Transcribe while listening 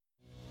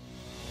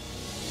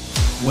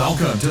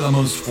Welcome to the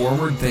most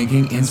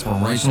forward-thinking,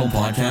 inspirational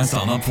podcast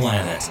on the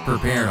planet.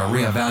 Prepare to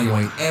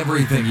reevaluate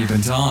everything you've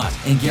been taught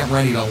and get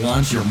ready to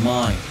launch your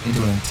mind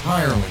into an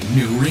entirely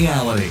new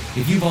reality.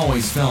 If you've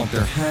always felt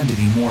there had to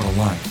be more to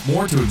life,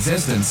 more to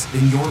existence,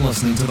 then you're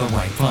listening to the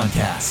right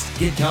podcast.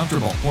 Get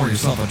comfortable, pour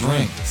yourself a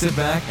drink, sit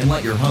back, and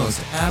let your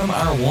host, Adam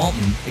R.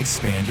 Walton,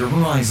 expand your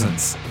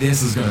horizons.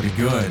 This is going to be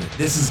good.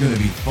 This is going to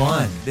be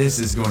fun. This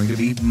is going to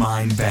be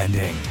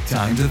mind-bending.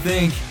 Time to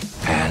think.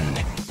 And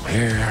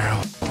here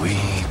we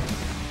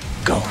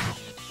go.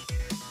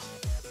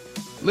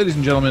 Ladies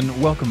and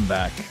gentlemen, welcome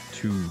back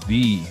to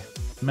the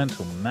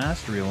Mental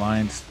Mastery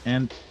Alliance.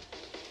 And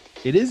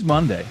it is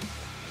Monday,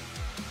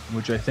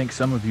 which I think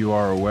some of you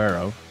are aware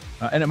of.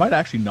 And it might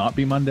actually not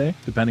be Monday,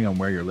 depending on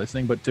where you're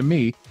listening. But to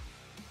me,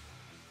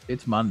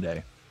 it's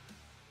Monday.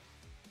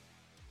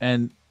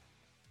 And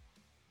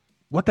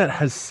what that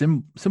has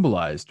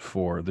symbolized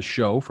for the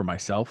show, for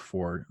myself,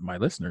 for my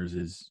listeners,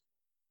 is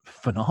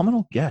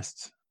phenomenal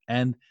guests.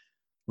 And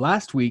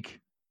last week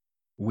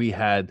we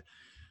had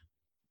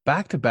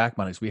back-to-back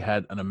Mondays. We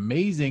had an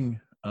amazing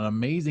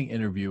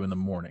interview in the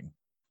morning.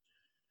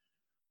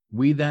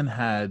 We then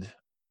had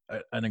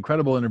an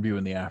incredible interview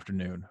in the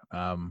afternoon.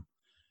 And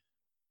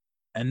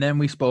then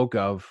we spoke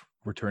of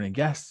returning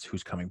guests,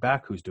 who's coming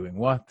back, who's doing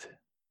what.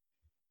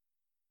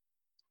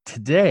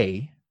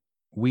 Today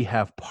we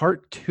have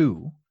part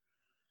 2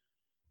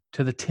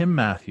 to the Tim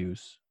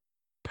Matthews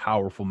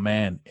Powerful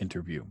Man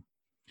interview.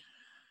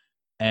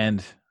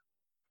 And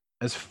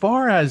as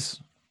far as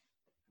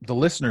the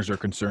listeners are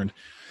concerned,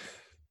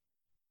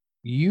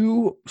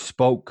 you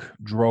spoke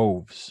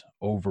droves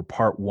over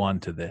part 1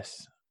 to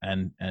this.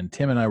 And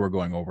Tim and I were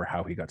going over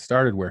how he got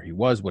started, where he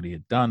was, what he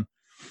had done.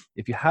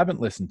 If you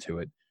haven't listened to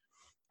it,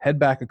 head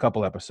back a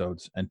couple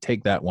episodes and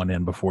take that one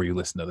in before you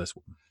listen to this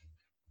one.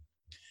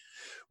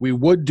 We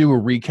would do a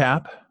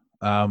recap,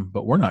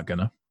 but we're not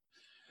gonna.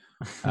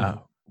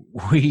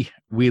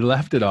 We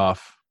left it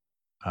off.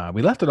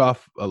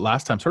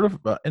 Last time, sort of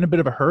in a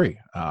bit of a hurry.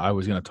 I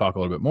was going to talk a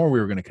little bit more.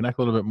 We were going to connect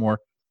a little bit more.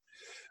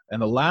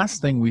 And the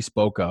last thing we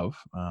spoke of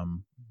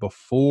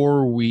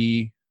before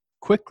we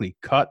quickly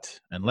cut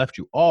and left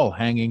you all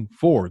hanging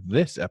for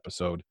this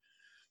episode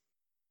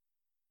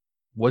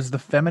was the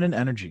feminine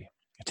energy.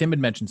 Tim had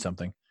mentioned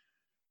something,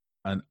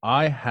 and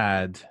I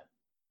had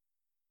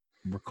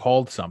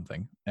recalled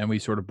something, and we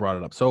sort of brought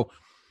it up. So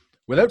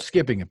without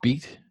skipping a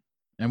beat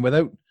and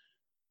without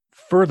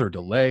further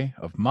delay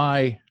of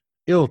my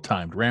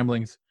ill-timed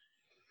ramblings,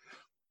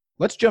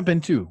 let's jump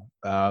into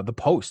the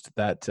post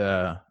that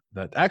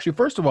actually,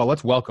 first of all,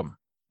 let's welcome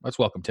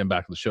Tim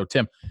back to the show.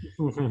 Tim,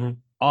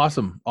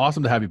 awesome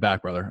to have you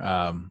back,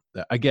 brother.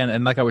 Again,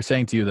 and like I was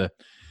saying to you,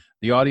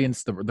 the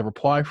audience, the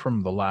reply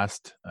from the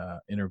last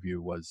interview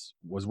was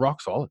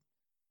rock solid.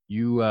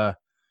 You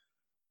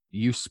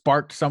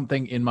sparked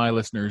something in my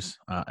listeners,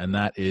 and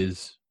that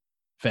is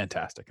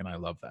fantastic, and I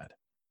love that.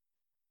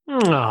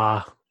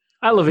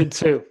 I love it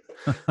too.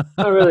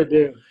 I really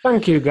do.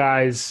 Thank you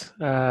guys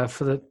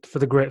for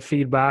the great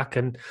feedback,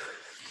 and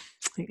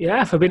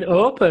for being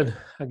open,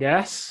 I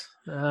guess.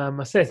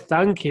 I say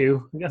thank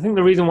you. I think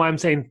the reason why I'm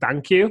saying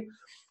thank you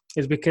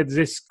is because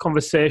this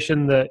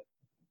conversation that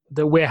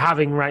we're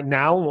having right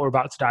now, and we're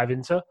about to dive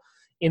into,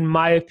 in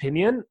my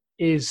opinion,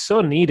 is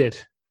so needed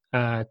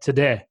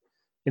today,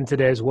 in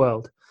today's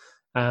world.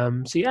 I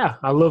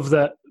love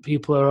that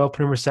people are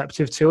open and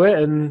receptive to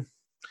it, and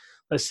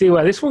let's see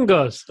where this one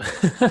goes.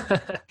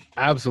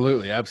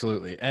 Absolutely.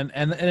 And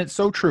it's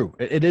so true.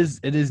 It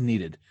is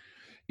needed.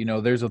 You know,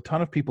 there's a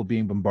ton of people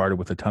being bombarded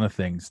with a ton of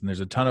things, and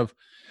there's a ton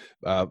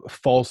of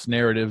false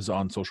narratives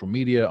on social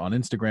media, on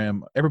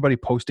Instagram, everybody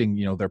posting,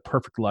 their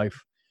perfect life,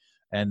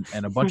 and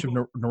a bunch of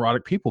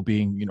neurotic people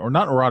being, or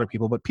not neurotic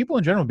people, but people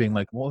in general being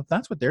like, well, if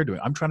that's what they're doing,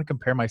 I'm trying to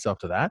compare myself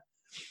to that.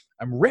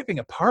 I'm ripping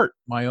apart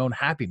my own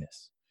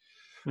happiness.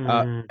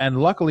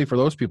 And luckily for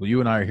those people, you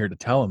and I are here to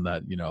tell them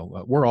that,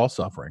 we're all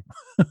suffering.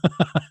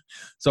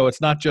 So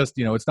it's not just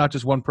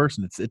one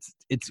person.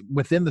 It's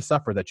within the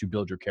suffer that you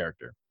build your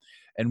character,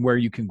 and where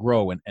you can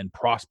grow and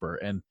prosper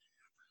and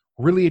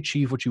really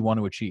achieve what you want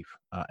to achieve,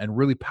 and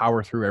really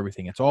power through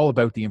everything. It's all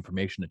about the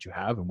information that you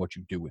have and what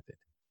you do with it.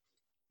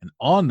 And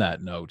on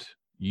that note,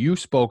 you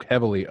spoke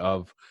heavily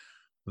of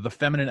the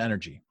feminine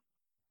energy.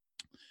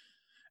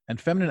 And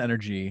feminine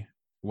energy,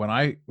 when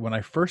I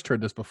first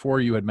heard this,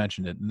 before you had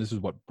mentioned it, and this is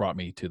what brought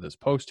me to this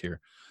post here,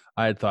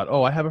 I had thought,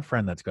 I have a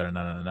friend that's got a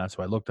na.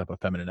 So I looked up a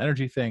feminine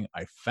energy thing.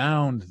 I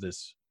found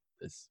this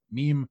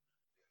meme.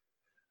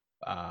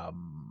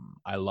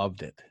 I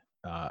loved it.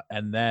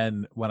 And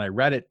then when I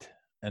read it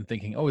and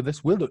thinking,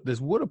 this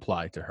would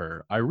apply to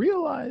her, I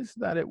realized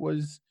that it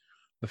was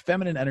the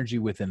feminine energy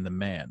within the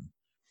man.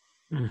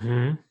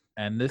 Mm-hmm.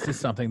 And this is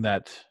something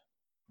that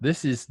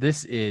this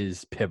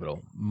is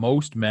pivotal.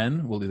 Most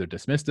men will either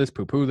dismiss this,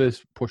 poo-poo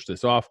this, push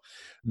this off,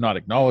 not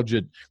acknowledge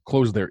it,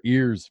 close their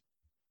ears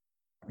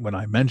when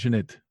I mention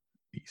it.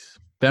 These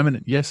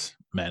feminine, yes,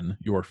 men,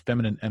 your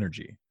feminine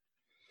energy.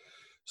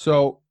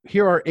 So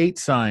here are 8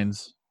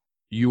 signs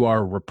you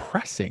are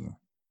repressing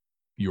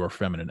your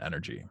feminine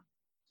energy.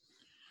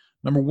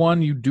 Number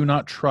 1, you do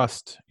not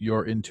trust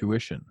your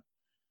intuition.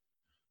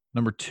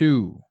 Number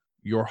 2,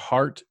 your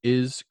heart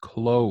is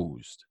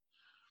closed.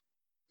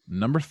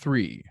 Number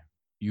 3,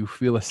 you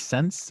feel a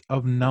sense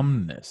of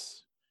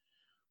numbness.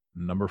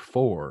 Number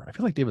 4, I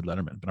feel like David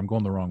Letterman, but I'm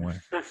going the wrong way.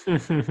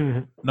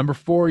 Number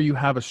 4, you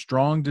have a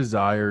strong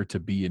desire to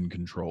be in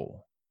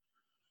control.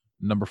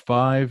 Number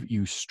 5,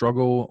 you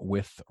struggle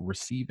with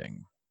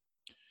receiving.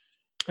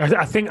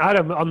 I think,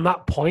 Adam, on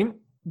that point,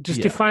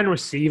 just define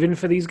receiving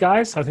for these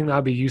guys. I think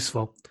that'd be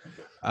useful.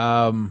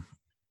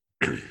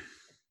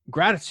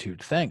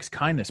 Gratitude, thanks,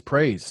 kindness,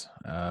 praise.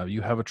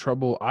 You have a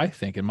trouble, I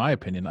think, in my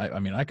opinion. I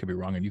mean, I could be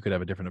wrong, and you could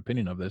have a different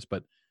opinion of this,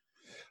 but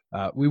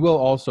we will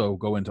also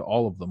go into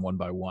all of them one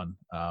by one,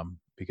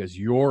 because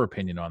your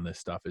opinion on this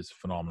stuff is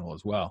phenomenal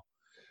as well.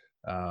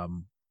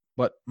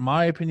 But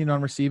my opinion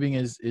on receiving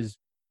is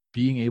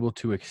being able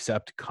to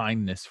accept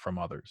kindness from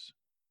others.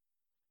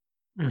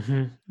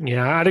 Mm-hmm.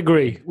 Yeah, I'd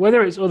agree.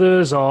 Whether it's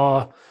others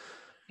or,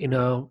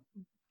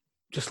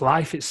 just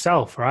life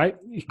itself, right?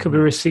 You could be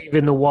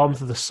receiving the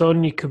warmth of the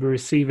sun. You could be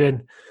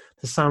receiving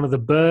the sound of the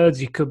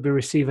birds. You could be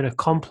receiving a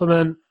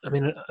compliment. I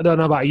mean, I don't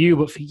know about you,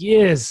 but for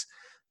years,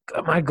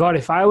 oh my God,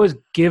 if I was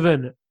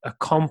given a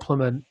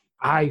compliment,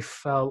 I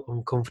felt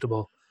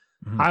uncomfortable.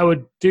 Mm-hmm. I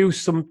would do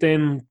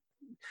something,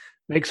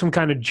 make some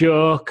kind of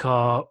joke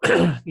or,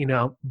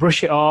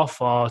 brush it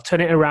off or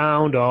turn it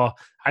around, or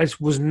I just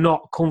was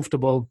not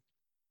comfortable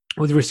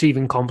with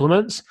receiving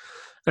compliments.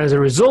 As a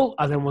result,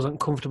 I then wasn't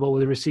comfortable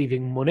with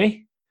receiving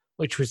money,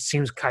 which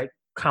seems quite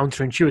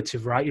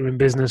counterintuitive, right? You're in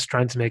business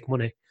trying to make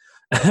money.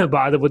 But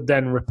I would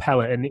then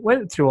repel it. And it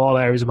went through all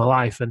areas of my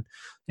life, and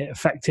it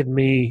affected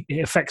me.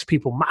 It affects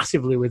people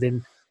massively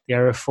within the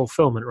area of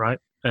fulfillment, right?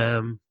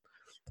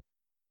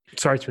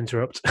 Sorry to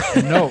interrupt.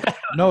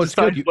 No, it's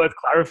good. It's worth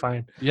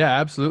clarifying. Yeah,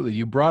 absolutely.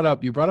 You brought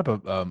up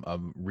a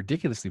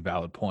ridiculously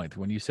valid point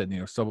when you said,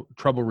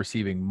 trouble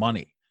receiving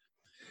money.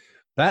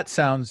 That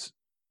sounds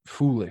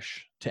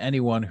foolish to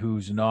anyone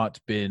who's not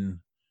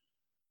been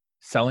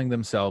selling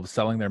themselves,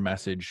 selling their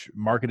message,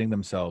 marketing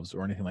themselves,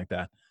 or anything like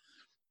that.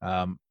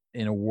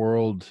 In a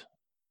world,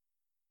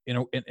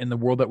 in the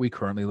world that we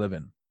currently live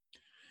in,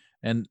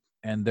 and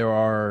there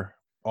are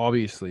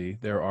droves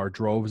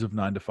of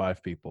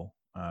 9-to-5 people.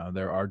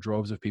 There are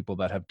droves of people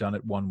that have done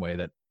it one way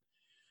that,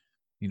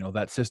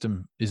 that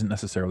system isn't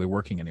necessarily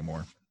working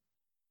anymore.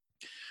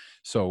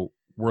 So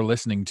we're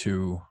listening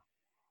to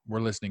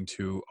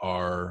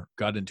our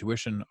gut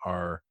intuition,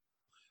 we're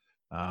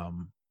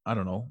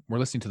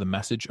listening to the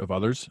message of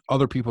others.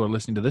 Other people are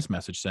listening to this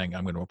message saying,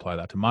 I'm going to apply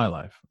that to my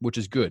life, which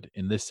is good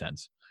in this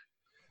sense.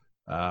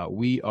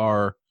 We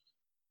are,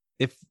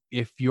 if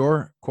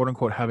you're quote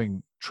unquote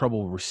having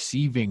trouble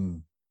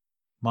receiving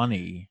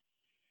money,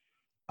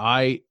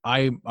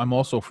 I'm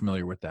also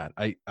familiar with that.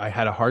 I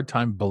had a hard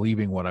time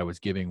believing what I was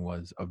giving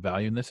was of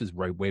value. And this is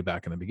right way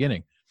back in the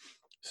beginning.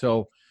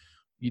 So,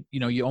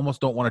 you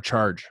almost don't want to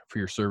charge for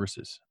your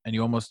services, and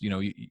you almost,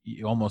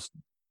 you almost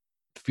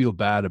feel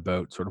bad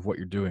about sort of what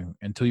you're doing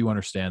until you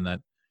understand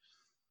that,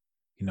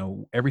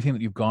 everything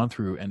that you've gone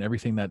through and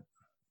everything that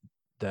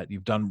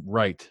you've done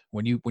right,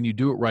 when you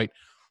do it right,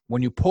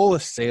 when you pull a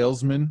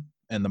salesman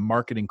and the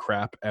marketing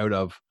crap out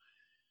of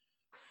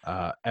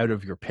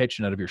your pitch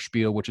and out of your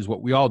spiel, which is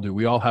what we all do.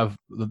 We all have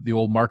the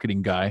old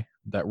marketing guy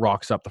that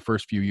rocks up the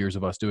first few years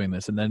of us doing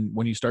this. And then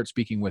when you start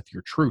speaking with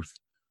your truth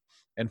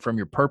and from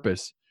your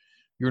purpose,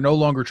 you're no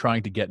longer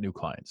trying to get new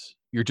clients.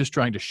 You're just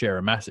trying to share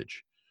a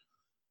message.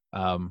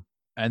 And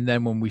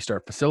then when we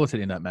start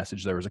facilitating that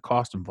message, there is a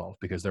cost involved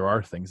because there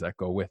are things that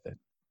go with it.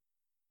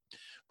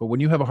 But when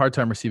you have a hard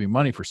time receiving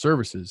money for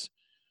services,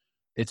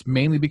 it's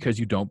mainly because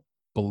you don't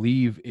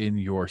believe in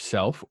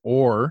yourself,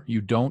 or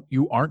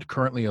you aren't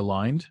currently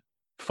aligned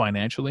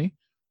financially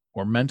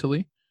or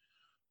mentally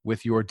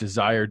with your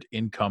desired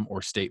income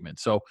or statement.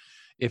 So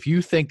if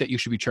you think that you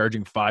should be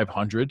charging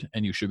 500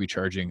 and you should be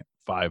charging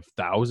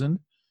 5,000,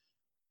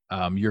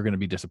 you're going to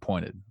be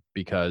disappointed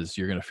because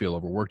you're going to feel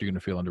overworked. You're going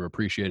to feel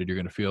underappreciated. You're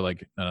going to feel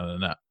like,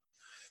 no.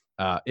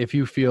 If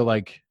you feel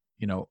like,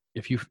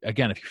 if you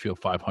feel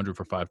 500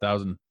 for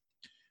 5,000,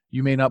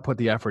 you may not put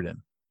the effort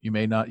in. You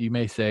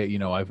may say,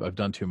 I've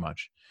done too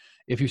much.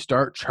 If you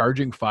start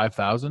charging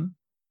 5,000,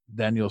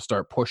 then you'll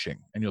start pushing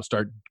and you'll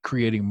start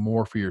creating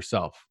more for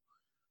yourself.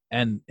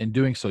 And in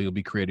doing so, you'll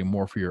be creating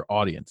more for your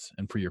audience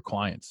and for your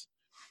clients.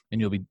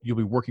 And you'll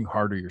be working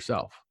harder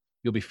yourself.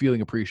 You'll be feeling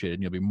appreciated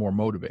and you'll be more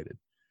motivated.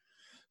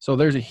 So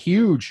there's a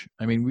huge,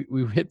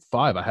 we've hit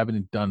 5. I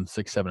haven't done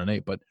 6, 7, and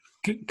 8, but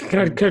can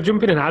I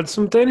jump in and add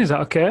something? Is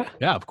that okay?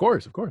 Yeah, of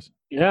course.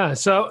 Yeah.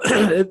 So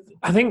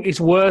I think it's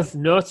worth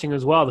noting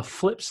as well, the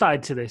flip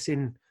side to this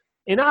in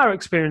our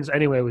experience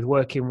anyway, with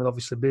working with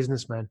obviously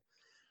businessmen,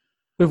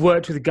 we've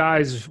worked with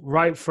guys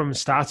right from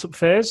startup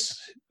phase,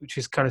 which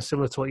is kind of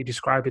similar to what you're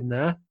describing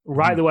there,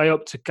 right the way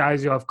up to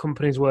guys who have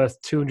companies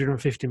worth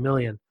 250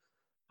 million.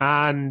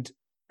 And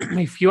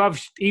if you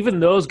have, even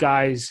those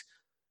guys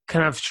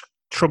can have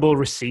trouble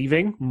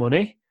receiving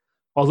money,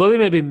 although they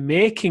may be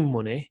making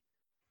money,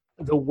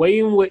 the way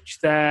in which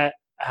they're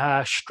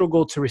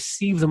struggle to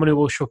receive the money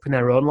will show up in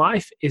their own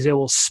life is they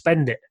will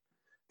spend it.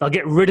 They'll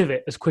get rid of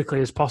it as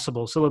quickly as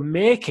possible. So they'll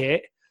make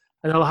it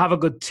and they'll have a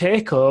good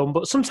take home,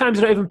 but sometimes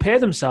they don't even pay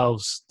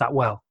themselves that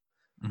well.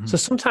 Mm-hmm. So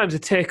sometimes the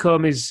take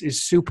home is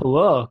super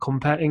low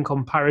in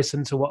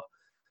comparison to what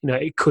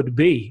it could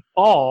be,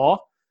 or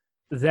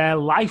their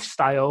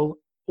lifestyle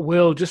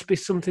will just be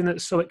something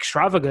that's so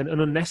extravagant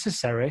and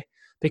unnecessary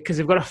because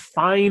they've got to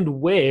find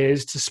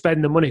ways to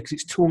spend the money because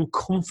it's too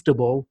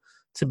uncomfortable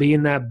to be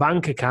in their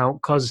bank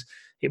account because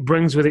it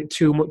brings with it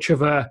too much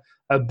of a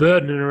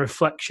burden and a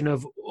reflection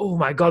of, oh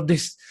my God,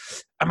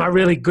 am I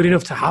really good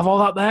enough to have all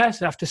that there? So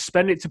they have to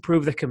spend it to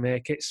prove they can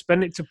make it,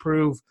 spend it to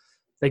prove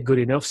they're good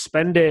enough,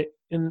 spend it,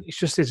 and it's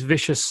just this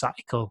vicious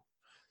cycle.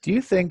 Do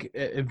you think,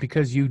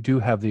 because you do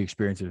have the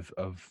experience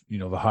of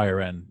the higher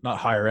end, not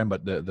higher end,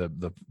 but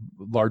the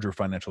larger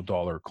financial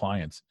dollar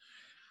clients,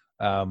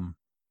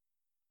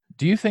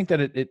 do you think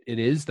that it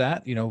is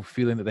that,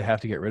 feeling that they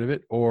have to get rid of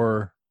it,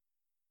 or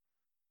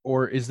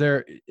is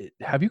there,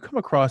 have you come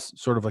across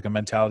sort of like a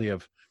mentality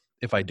of,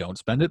 if I don't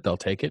spend it, they'll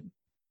take it?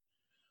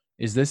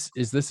 Is this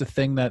a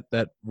thing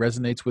that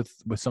resonates with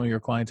some of your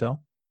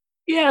clientele?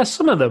 Yeah,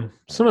 some of them.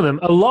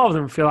 A lot of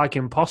them feel like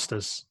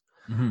imposters.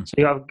 Mm-hmm.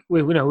 So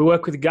we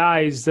work with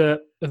guys that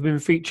have been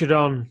featured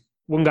on.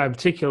 One guy in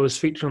particular was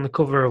featured on the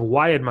cover of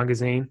Wired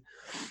magazine,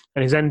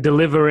 and he's then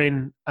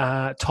delivering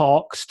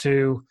talks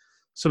to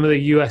some of the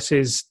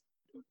US's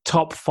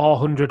top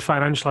 400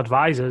 financial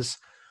advisors.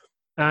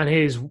 And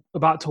he's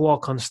about to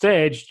walk on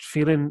stage,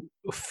 fearing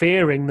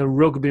the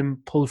rug being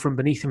pulled from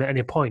beneath him at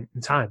any point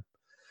in time.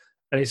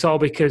 And it's all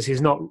because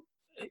he's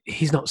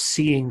not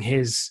seeing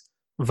his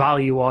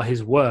value or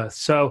his worth.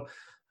 So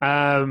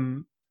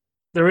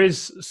there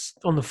is,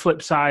 on the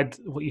flip side,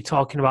 what you're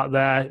talking about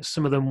there.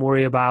 Some of them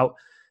worry about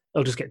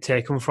it'll just get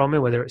taken from me,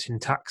 whether it's in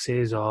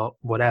taxes or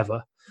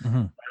whatever.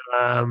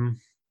 Mm-hmm.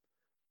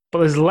 But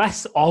there's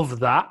less of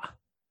that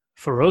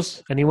for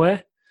us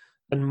anyway,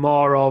 and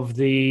more of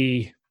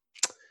the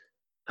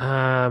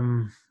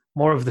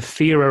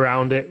fear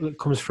around it that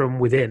comes from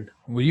within.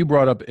 Well, you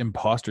brought up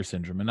imposter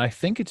syndrome, and I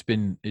think it's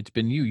been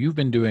you've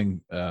been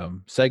doing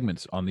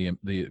segments on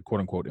the quote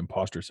unquote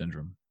imposter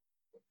syndrome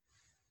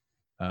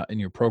in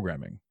your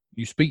programming.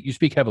 You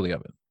speak heavily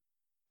of it,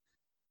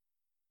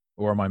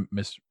 or am I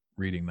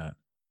misreading that?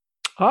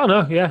 Oh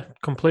no, yeah,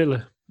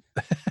 completely.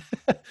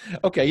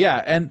 Okay,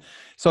 yeah, and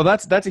so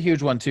that's a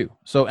huge one too.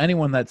 So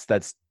anyone that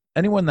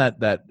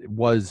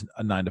was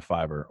a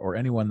 9-to-5er, or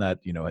anyone that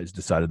has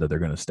decided that they're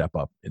going to step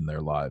up in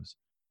their lives,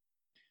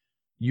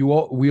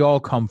 we all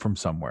come from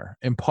somewhere.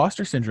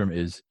 Imposter syndrome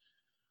is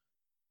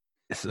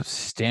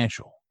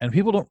substantial, and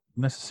people don't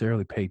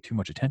necessarily pay too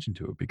much attention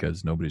to it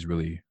because nobody's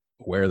really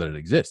aware that it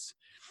exists.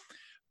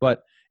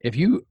 But if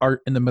you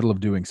are in the middle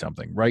of doing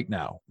something right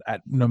now,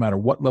 at no matter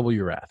what level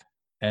you're at,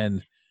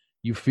 and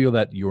you feel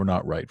that you're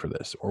not right for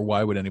this, or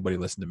why would anybody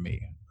listen to me?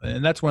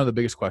 And that's one of the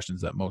biggest questions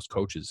that most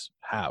coaches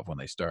have when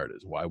they start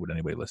is, why would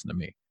anybody listen to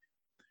me?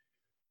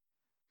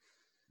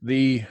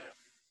 The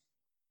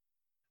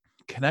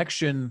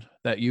connection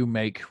that you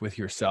make with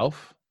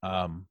yourself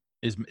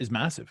is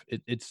massive.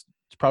 It's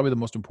probably the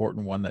most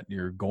important one that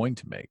you're going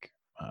to make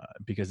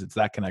because it's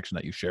that connection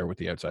that you share with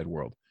the outside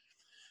world.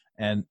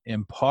 And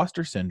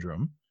imposter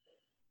syndrome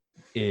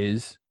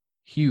is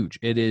huge.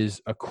 It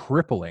is a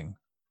crippling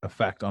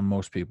effect on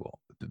most people.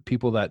 The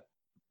people that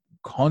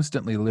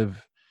constantly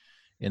live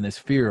in this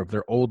fear of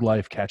their old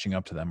life catching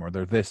up to them, or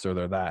they're this or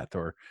they're that,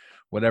 or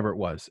whatever it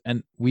was.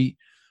 And we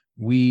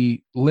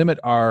limit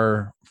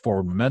our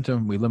forward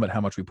momentum. We limit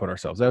how much we put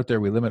ourselves out there.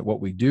 We limit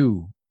what we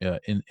do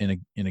in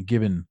a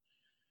given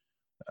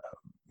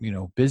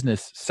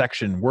business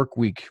section, work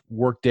week,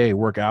 work day,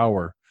 work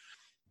hour,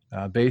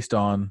 based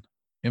on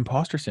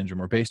imposter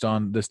syndrome, or based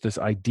on this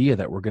idea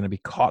that we're going to be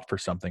caught for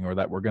something, or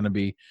that we're going to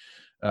be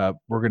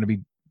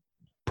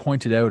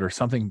pointed out, or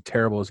something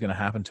terrible is going to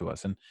happen to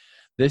us. And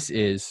this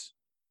is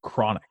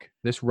chronic.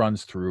 This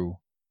runs through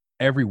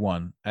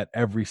everyone at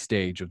every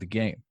stage of the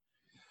game,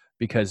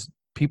 because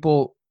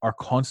people are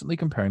constantly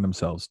comparing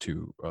themselves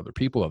to other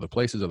people, other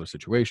places, other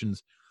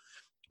situations.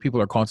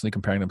 People are constantly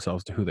comparing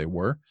themselves to who they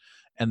were,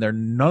 and they're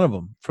none of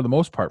them, for the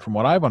most part, from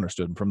what I've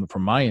understood, from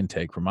my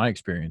intake, from my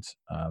experience,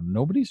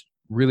 nobody's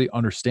really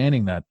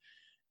understanding that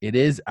it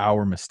is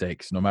our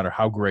mistakes, no matter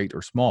how great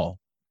or small,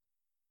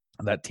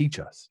 that teach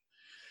us.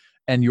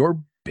 And your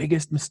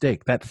biggest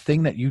mistake, that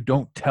thing that you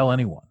don't tell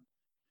anyone,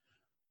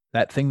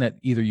 that thing that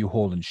either you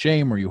hold in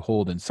shame or you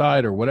hold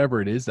inside, or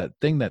whatever it is, that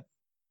thing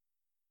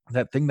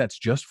that's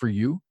just for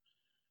you,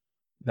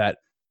 that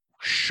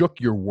shook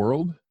your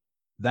world,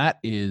 that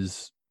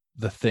is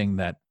the thing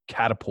that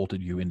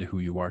catapulted you into who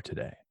you are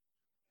today.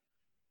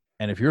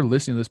 And if you're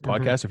listening to this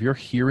podcast, if you're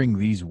hearing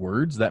these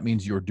words, that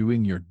means you're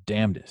doing your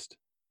damnedest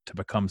to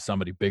become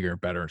somebody bigger,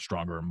 better,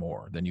 stronger, and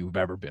more than you've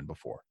ever been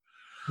before.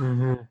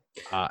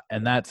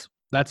 And that's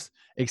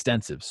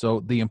extensive. So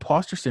the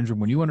imposter syndrome,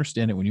 when you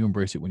understand it, when you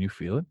embrace it, when you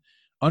feel it,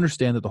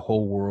 understand that the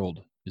whole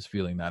world is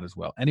feeling that as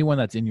well. Anyone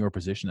that's in your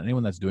position,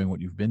 anyone that's doing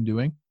what you've been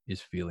doing, is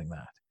feeling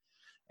that.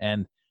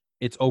 And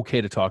it's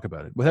okay to talk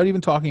about it without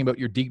even talking about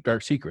your deep,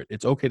 dark secret.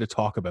 It's okay to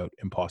talk about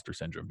imposter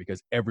syndrome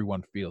because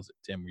everyone feels it.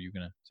 Tim, were you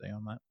going to say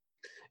on that?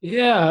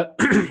 Yeah,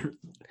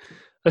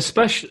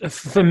 especially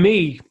for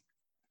me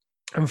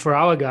and for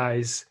our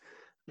guys,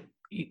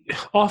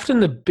 often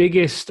the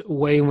biggest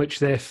way in which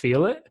they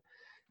feel it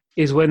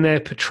is when they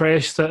portray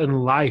a certain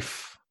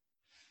life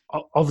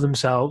of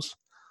themselves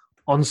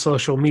on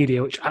social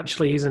media, which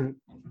actually isn't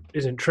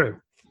true,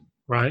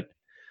 right?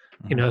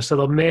 You know, so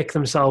they'll make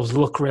themselves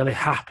look really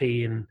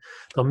happy, and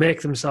they'll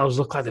make themselves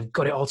look like they've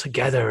got it all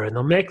together, and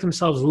they'll make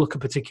themselves look a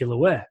particular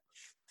way.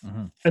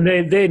 And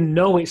they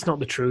know it's not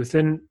the truth.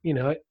 And, you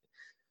know,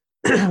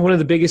 one of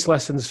the biggest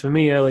lessons for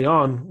me early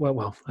on,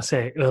 well, I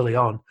say early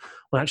on,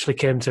 when I actually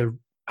came to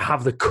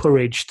have the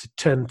courage to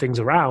turn things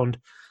around,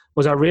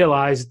 was I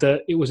realized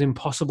that it was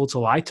impossible to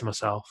lie to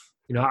myself.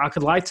 You know, I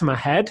could lie to my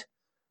head,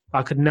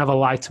 I could never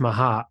lie to my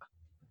heart.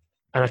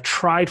 And I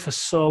tried for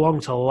so long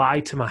to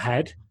lie to my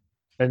head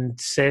and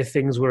say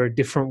things were a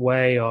different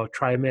way, or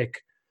try and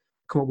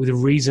come up with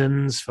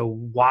reasons for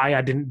why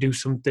I didn't do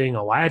something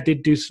or why I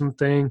did do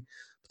something.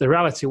 But the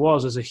reality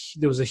was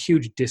there was a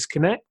huge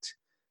disconnect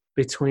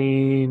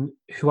between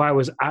who I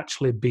was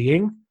actually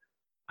being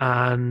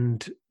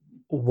and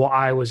what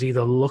I was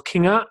either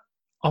looking at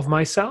of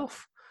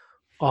myself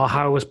or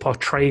how I was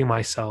portraying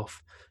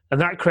myself. And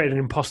that created an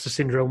imposter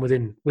syndrome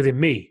within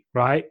me,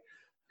 right?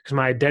 Because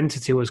my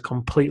identity was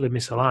completely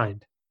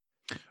misaligned.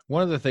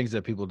 One of the things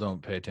that people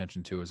don't pay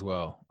attention to as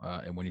well,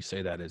 and when you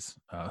say that, is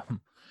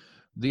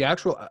the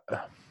actual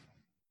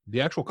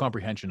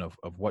comprehension of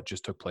what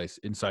just took place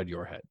inside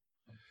your head.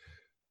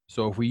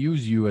 So if we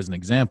use you as an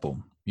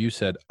example, you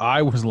said,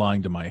 I was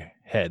lying to my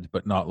head,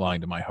 but not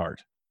lying to my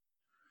heart.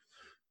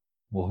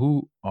 Well,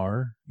 who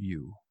are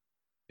you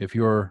if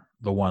you're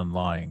the one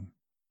lying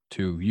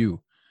to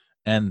you?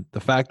 And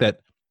the fact that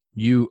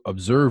you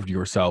observed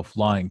yourself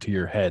lying to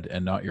your head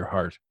and not your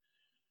heart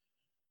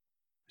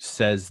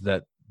says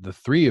that the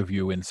three of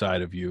you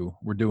inside of you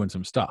were doing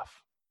some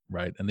stuff,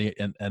 right?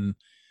 And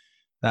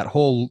that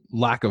whole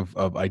lack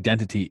of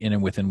identity in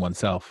and within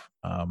oneself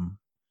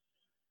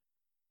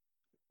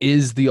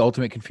is the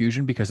ultimate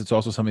confusion, because it's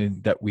also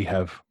something that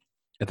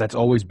that's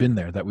always been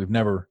there, that we've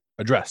never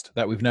addressed,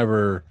 that we've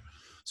never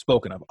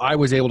spoken of. I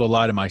was able to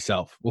lie to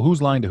myself. Well,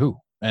 who's lying to who?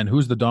 And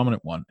who's the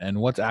dominant one? And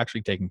what's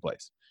actually taking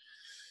place?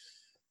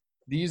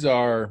 These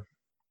are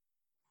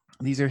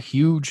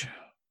huge,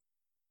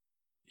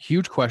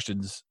 huge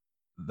questions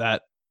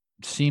that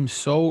seem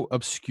so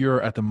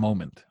obscure at the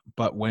moment.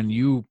 But when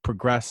you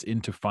progress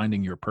into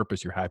finding your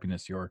purpose, your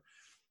happiness, your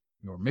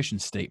mission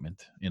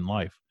statement in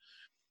life,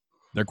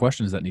 they're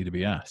questions that need to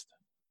be asked.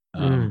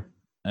 And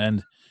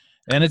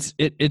it's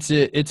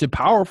a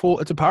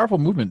powerful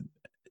movement,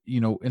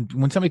 you know. And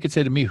when somebody could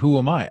say to me, who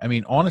am I? I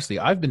mean, honestly,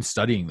 I've been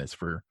studying this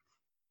for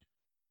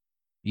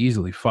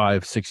easily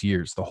 5-6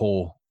 years, the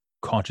whole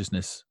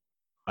consciousness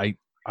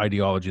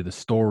ideology, the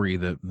story,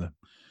 the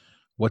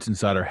what's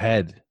inside our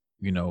head,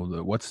 you know,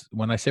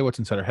 when I say what's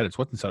inside our head, it's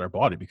what's inside our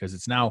body, because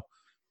it's now,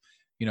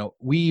 you know,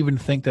 we even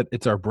think that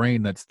it's our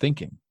brain that's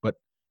thinking, but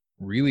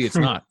really it's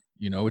not.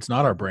 You know, it's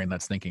not our brain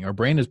that's thinking. Our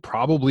brain is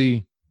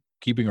probably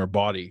keeping our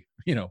body,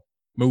 you know,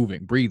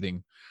 moving,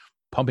 breathing,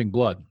 pumping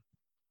blood.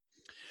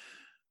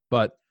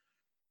 But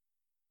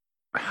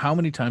how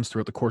many times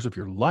throughout the course of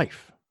your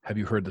life have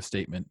you heard the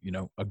statement, you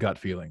know, a gut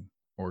feeling,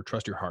 or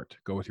trust your heart,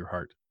 go with your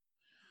heart,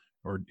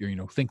 or, you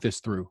know, think this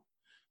through?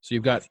 So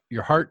you've got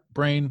your heart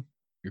brain,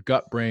 your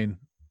gut brain,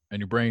 and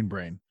your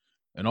brain,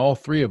 and all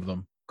three of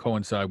them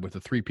coincide with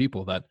the three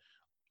people that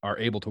are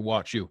able to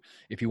watch you.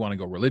 If you want to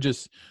go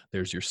religious,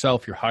 there's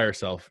yourself, your higher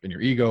self, and your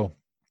ego.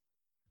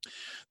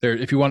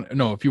 If you want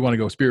to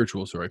go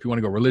spiritual, if you want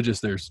to go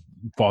religious, there's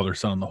Father,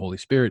 Son, and the Holy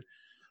Spirit.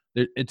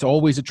 It's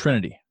always a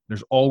trinity.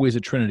 There's always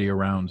a trinity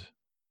around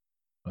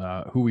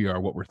who we are,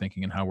 what we're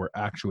thinking, and how we're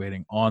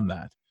actuating on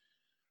that.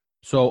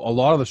 So a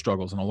lot of the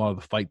struggles and a lot of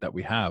the fight that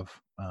we have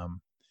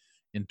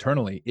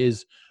internally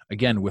is,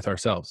 again, with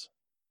ourselves.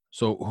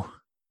 So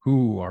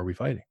who are we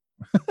fighting?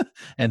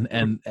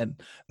 and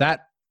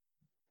that,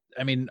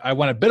 I mean, I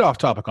went a bit off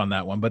topic on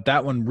that one, but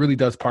that one really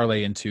does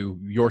parlay into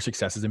your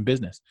successes in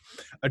business.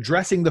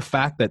 Addressing the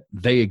fact that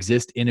they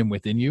exist in and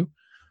within you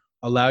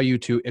allow you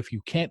to, if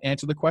you can't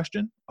answer the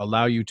question,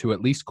 allow you to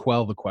at least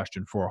quell the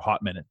question for a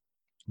hot minute.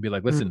 Be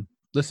like,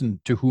 listen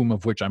to whom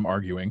of which I'm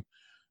arguing.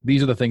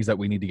 These are the things that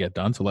we need to get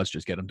done. So let's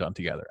just get them done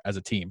together as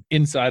a team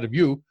inside of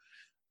you.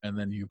 And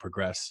then you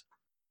progress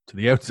to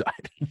the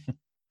outside.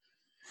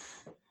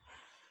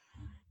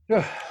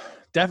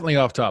 Definitely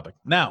off topic.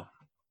 Now,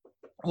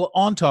 well,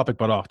 on topic,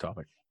 but off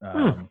topic.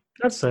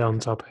 Let's say on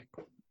topic.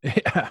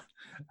 Yeah.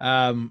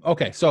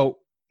 Okay. So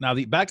now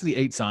back to the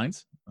 8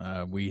 signs.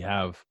 We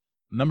have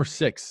number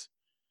 6.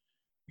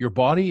 Your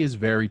body is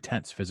very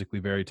tense, physically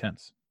very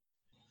tense.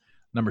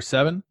 Number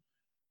 7,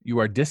 you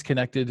are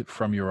disconnected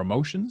from your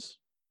emotions.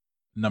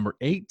 Number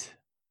 8,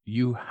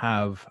 you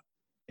have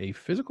a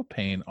physical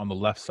pain on the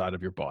left side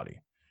of your body.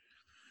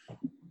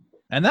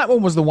 And that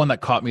one was the one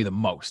that caught me the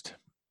most.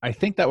 I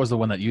think that was the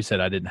one that you said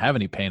I didn't have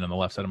any pain on the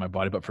left side of my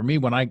body. But for me,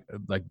 when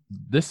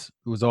this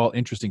was all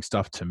interesting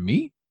stuff to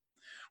me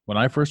when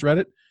I first read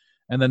it.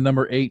 And then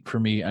number 8 for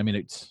me, I mean,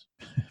 it's,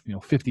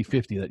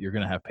 50-50 that you're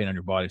going to have pain on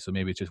your body. So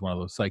maybe it's just one of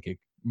those psychic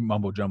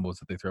mumbo jumbos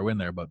that they throw in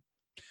there. But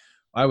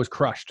I was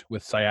crushed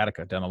with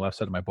sciatica down the left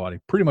side of my body.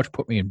 Pretty much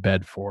put me in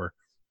bed for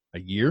a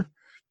year,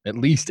 at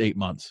least 8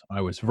 months.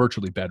 I was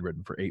virtually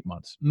bedridden for 8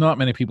 months. Not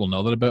many people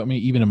know that about me,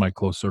 even in my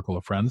close circle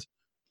of friends.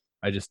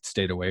 I just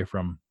stayed away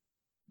from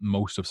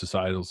most of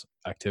societal's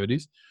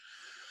activities.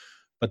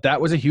 But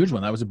that was a huge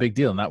one. That was a big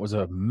deal. And that was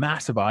a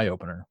massive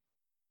eye-opener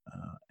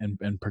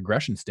and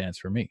progression stance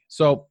for me.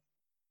 So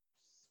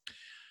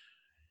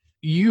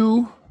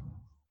I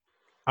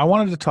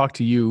wanted to talk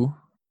to you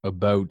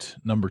about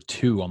number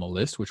 2 on the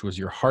list, which was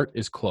your heart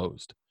is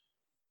closed.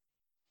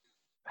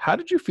 How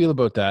did you feel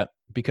about that?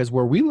 Because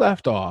where we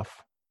left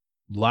off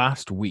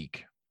last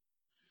week,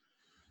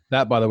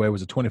 that, by the way,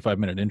 was a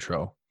 25-minute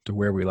intro to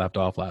where we left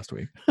off last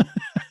week.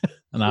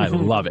 And I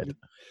love it.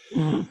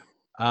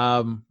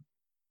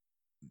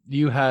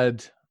 You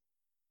had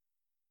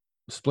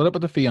split up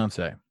with a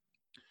fiance,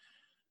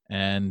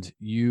 and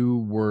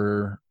you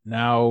were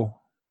now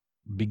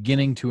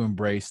beginning to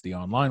embrace the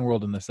online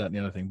world and this, that, and the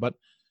other thing. But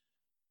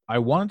I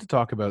wanted to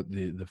talk about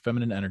the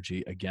feminine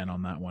energy again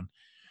on that one.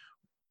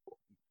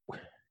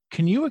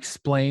 Can you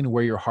explain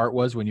where your heart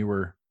was when you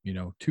were,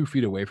 2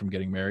 feet away from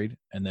getting married,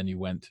 and then you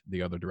went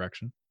the other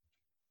direction?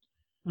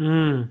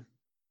 I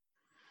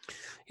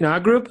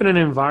grew up in an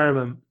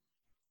environment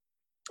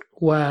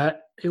where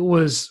it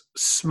was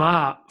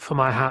smart for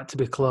my heart to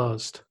be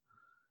closed.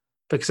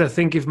 Because I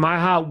think if my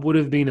heart would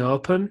have been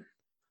open,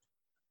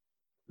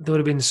 there would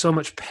have been so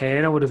much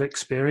pain I would have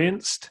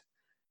experienced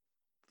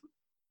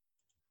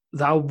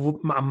that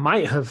I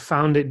might have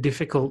found it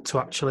difficult to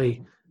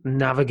actually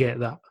navigate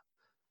that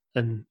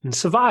and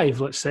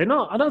survive, let's say.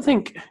 No, I don't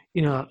think,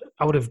 I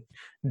would have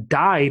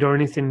died or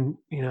anything,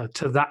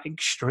 to that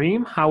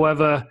extreme.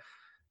 However,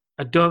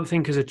 I don't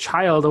think as a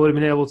child I would have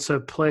been able to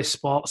play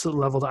sports at the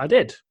level that I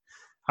did.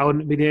 I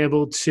wouldn't have been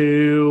able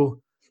to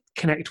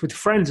connect with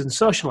friends and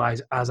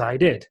socialize as I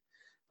did.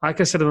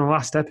 Like I said in the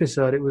last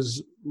episode, it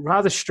was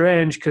rather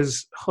strange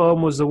because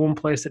home was the one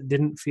place that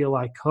didn't feel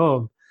like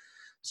home.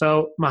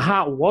 So my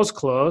heart was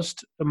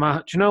closed.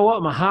 Do you know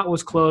what? My heart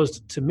was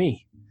closed to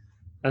me.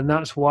 And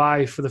that's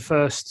why for the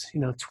first,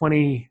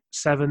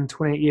 27,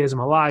 28 years of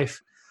my life,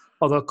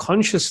 although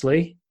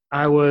consciously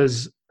I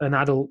was an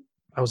adult,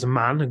 I was a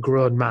man, a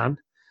grown man,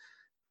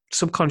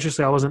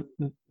 subconsciously I wasn't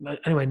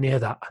anywhere near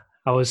that.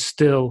 I was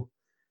still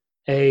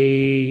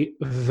a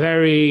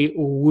very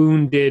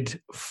wounded,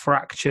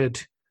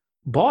 fractured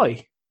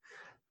boy.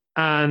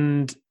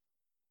 And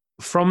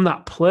from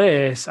that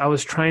place, I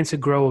was trying to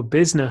grow a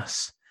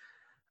business.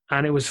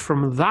 And it was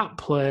from that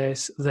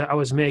place that I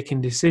was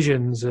making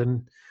decisions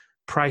and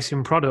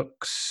pricing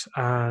products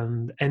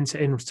and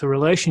entering into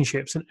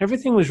relationships. And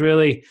everything was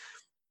really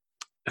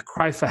a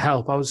cry for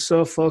help. I was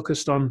so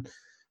focused on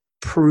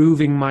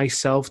proving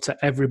myself to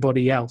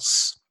everybody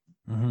else.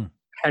 Mm-hmm.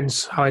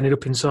 Hence how I ended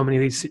up in so many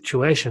of these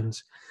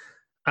situations.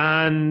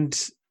 And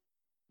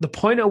the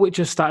point at which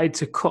I started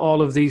to cut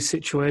all of these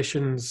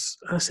situations,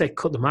 I say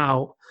cut them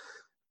out,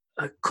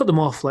 cut them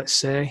off, let's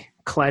say,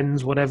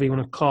 cleanse, whatever you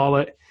want to call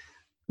it.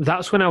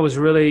 That's when I was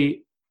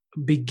really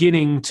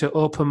beginning to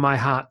open my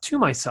heart to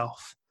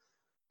myself.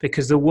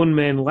 Because the one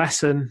main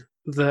lesson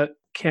that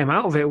came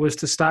out of it was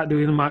to start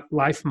doing my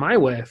life my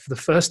way for the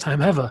first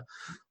time ever,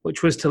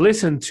 which was to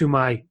listen to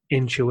my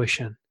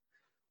intuition,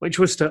 which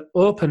was to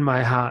open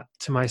my heart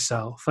to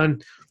myself.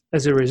 And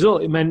as a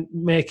result, it meant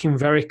making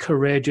very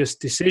courageous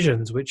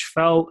decisions, which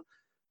felt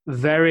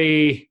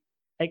very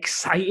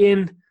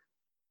exciting,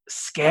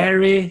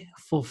 scary,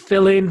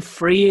 fulfilling,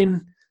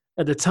 freeing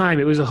at the time.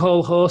 It was a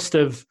whole host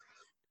of,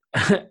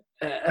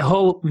 a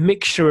whole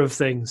mixture of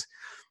things.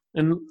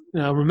 And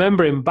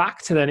remembering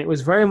back to then, it was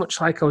very much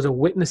like I was a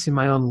witness in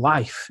my own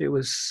life. It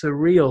was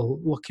surreal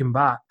looking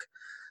back.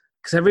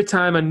 Because every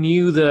time I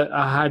knew that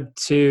I had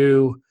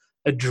to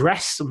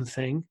address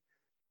something,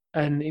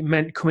 and it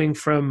meant coming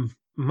from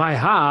my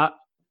heart,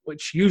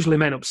 which usually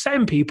meant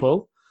upsetting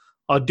people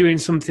or doing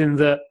something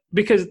that,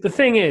 because the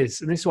thing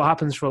is, and this is what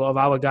happens for a lot of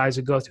our guys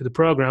who go through the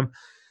program,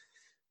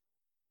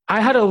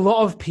 I had a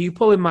lot of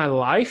people in my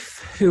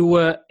life who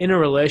were in a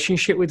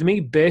relationship with me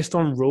based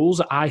on rules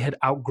that I had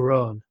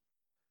outgrown.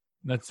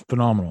 That's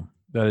phenomenal.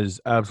 That is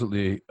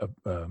absolutely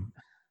the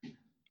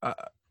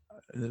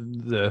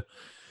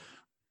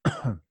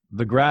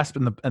grasp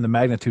and the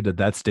magnitude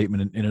that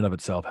statement in and of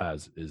itself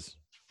has is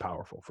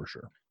powerful for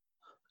sure.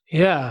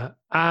 Yeah,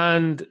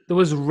 and there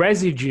was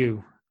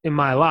residue in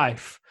my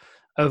life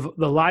of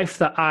the life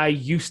that I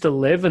used to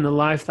live and the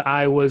life that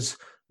I was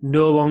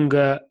no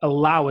longer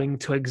allowing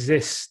to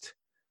exist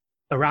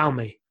around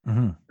me.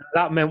 Mm-hmm.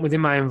 That meant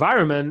within my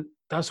environment,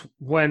 that's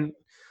when,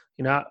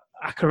 I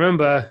can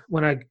remember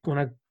when I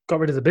got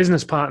rid of the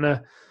business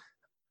partner,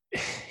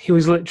 he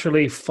was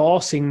literally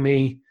forcing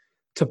me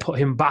to put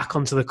him back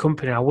onto the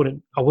company. I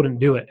wouldn't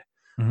do it.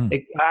 Mm-hmm.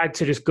 I had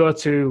to just go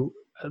to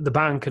the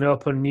bank and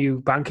open new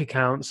bank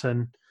accounts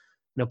and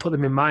put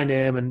them in my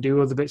name and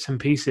do other bits and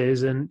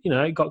pieces. And,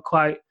 it got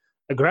quite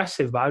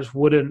aggressive, but I just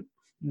wouldn't,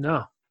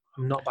 no,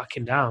 I'm not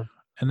backing down.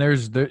 And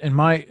in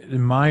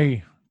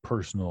my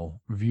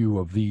personal view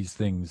of these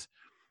things,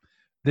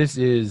 this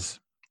is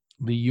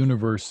the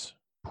universe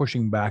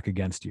pushing back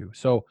against you.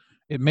 So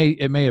it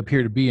may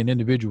appear to be an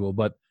individual,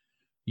 but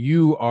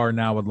you are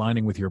now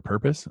aligning with your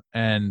purpose.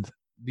 And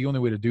the only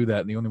way to do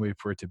that, and the only way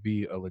for it to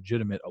be a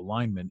legitimate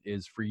alignment,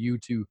 is for you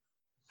to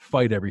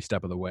fight every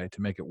step of the way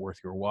to make it worth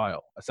your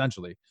while,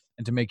 essentially,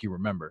 and to make you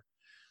remember.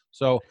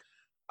 So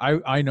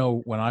I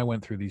know when I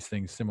went through these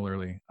things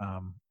similarly,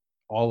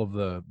 all of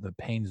the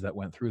pains that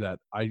went through that,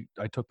 I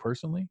took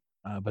personally.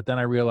 But then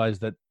I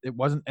realized that it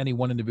wasn't any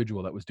one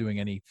individual that was doing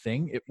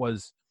anything. It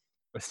was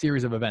a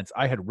series of events.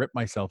 I had ripped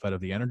myself out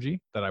of the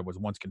energy that I was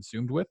once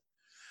consumed with.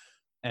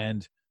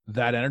 And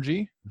that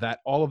energy,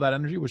 all of that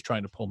energy was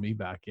trying to pull me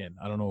back in.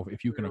 I don't know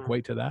if you can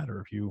equate to that,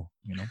 or if you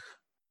know.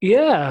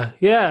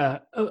 Yeah.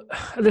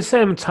 At the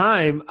same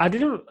time, I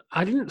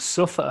didn't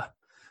suffer.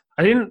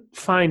 I didn't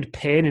find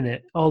pain in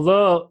it.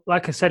 Although,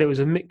 like I said, it was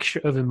a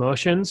mixture of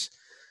emotions.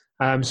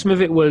 Some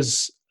of it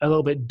was a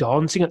little bit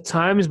daunting at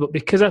times, but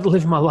because I'd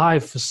lived my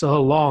life for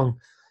so long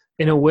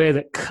in a way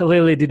that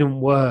clearly didn't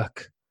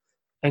work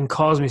and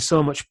caused me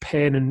so much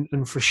pain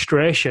and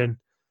frustration,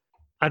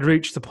 I'd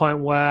reached the point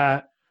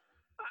where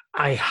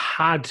I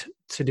had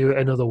to do it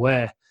another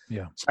way.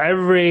 Yeah. So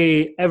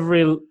every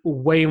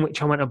way in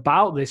which I went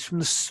about this, from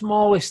the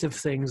smallest of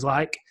things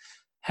like,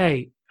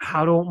 hey,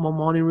 how do I want my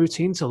morning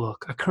routine to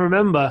look? I can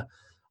remember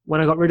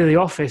when I got rid of the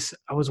office,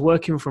 I was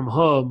working from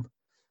home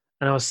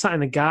and I was sat in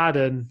the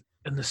garden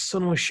and the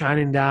sun was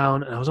shining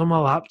down and I was on my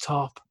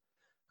laptop.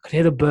 I could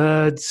hear the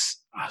birds.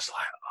 I was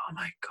like, oh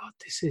my God,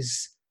 this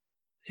is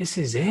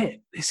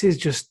it. This is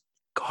just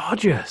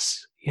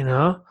gorgeous,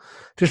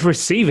 just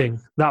receiving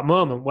that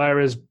moment.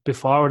 Whereas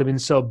before I would have been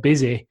so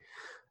busy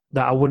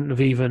that I wouldn't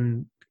have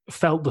even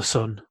felt the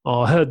sun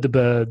or heard the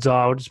birds, or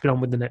I would just been on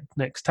with the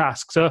next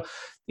task. So,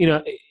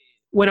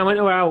 when I went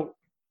out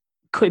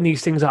cutting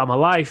these things out of my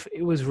life,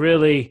 it was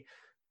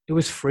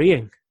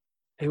freeing.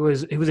 It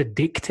was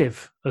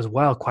addictive as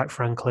well, quite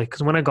frankly,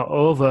 because when I got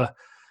over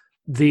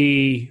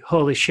the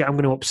holy shit, I'm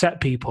going to upset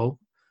people,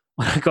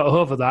 when I got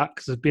over that,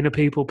 because being a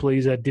people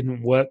pleaser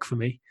didn't work for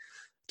me.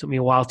 It took me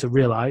a while to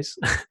realize.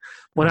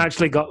 When I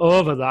actually got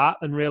over that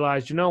and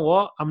realized, you know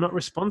what? I'm not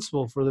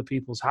responsible for other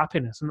people's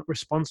happiness. I'm not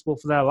responsible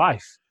for their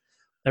life.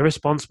 They're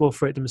responsible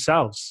for it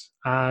themselves.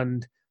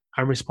 And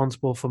I'm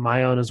responsible for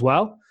my own as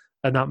well.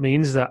 And that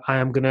means that I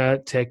am going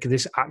to take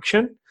this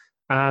action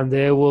and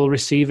they will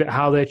receive it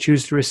how they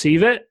choose to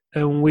receive it.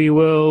 And we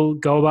will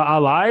go about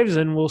our lives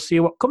and we'll see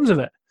what comes of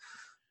it.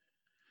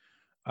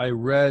 I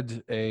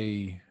read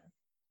a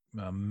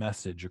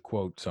message, a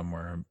quote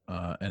somewhere,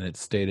 and it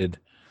stated,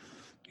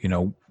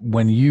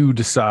 when you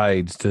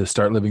decide to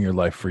start living your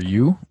life for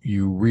you,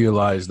 you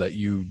realize that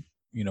you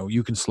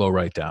can slow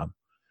right down.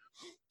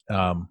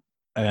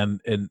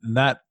 And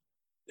that,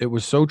 it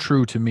was so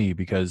true to me,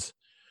 because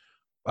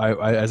I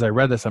as I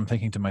read this, I'm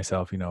thinking to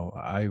myself,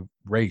 I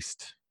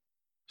raced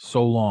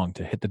so long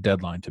to hit the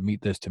deadline, to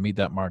meet this, to meet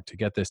that mark, to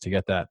get this, to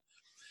get that,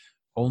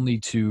 only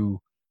to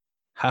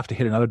have to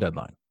hit another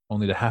deadline,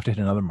 only to have to hit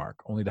another mark,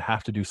 only to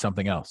have to do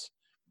something else.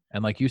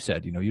 And like you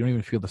said, you don't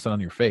even feel the sun on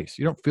your face.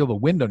 You don't feel the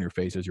wind on your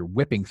face as you're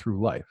whipping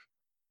through life.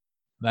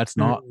 That's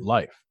not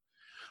life.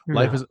 No.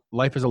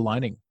 Life is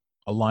aligning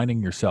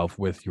yourself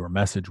with your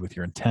message, with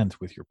your intent,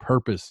 with your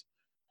purpose,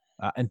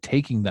 and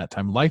taking that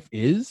time. Life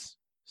is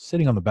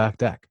sitting on the back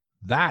deck.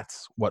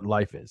 That's what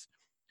life is.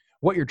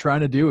 What you're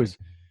trying to do is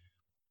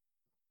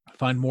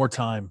find more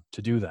time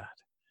to do that,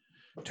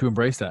 to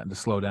embrace that, and to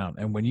slow down.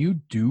 And when you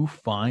do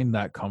find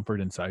that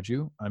comfort inside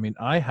you,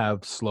 I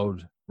have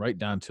slowed right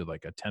down to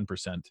like a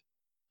 10%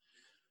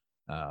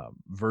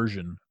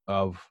 version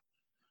of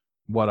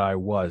what I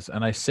was.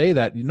 And I say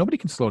that nobody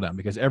can slow down,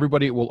 because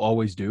everybody will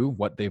always do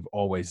what they've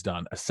always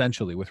done,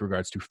 essentially, with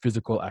regards to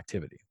physical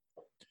activity.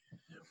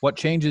 What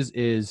changes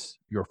is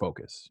your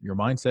focus, your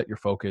mindset, your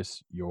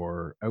focus,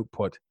 your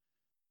output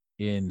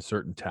in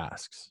certain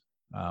tasks.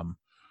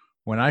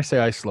 When I say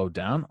I slowed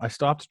down, I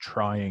stopped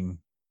trying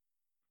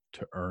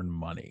to earn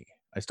money.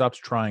 I stopped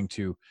trying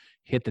to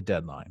hit the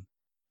deadline.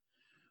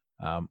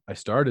 I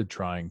started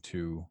trying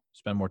to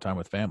spend more time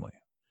with family.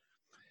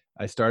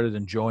 I started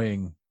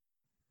enjoying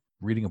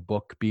reading a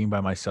book, being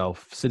by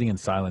myself, sitting in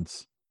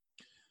silence,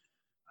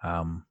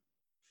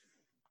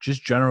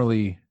 just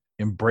generally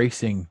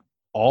embracing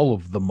all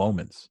of the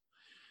moments.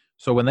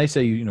 So when they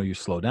say, you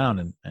slow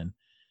down and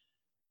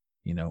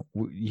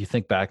you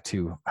think back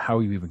to how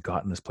you even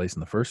got in this place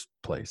in the first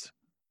place.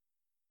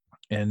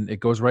 And it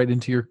goes right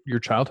into your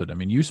childhood.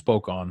 You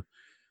spoke on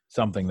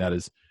something that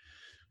is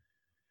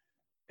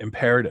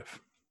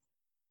imperative.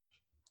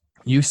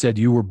 You said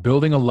you were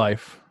building a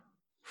life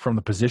from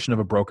the position of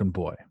a broken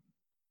boy.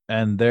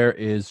 And there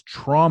is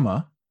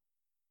trauma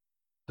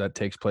that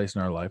takes place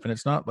in our life. And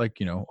it's not like,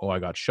 I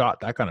got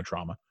shot, that kind of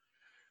trauma,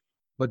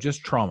 but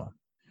just trauma.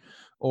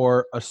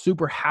 or a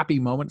super happy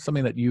moment,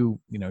 something that you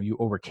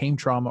overcame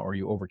trauma, or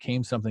you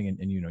overcame something,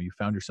 and you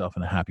found yourself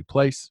in a happy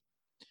place.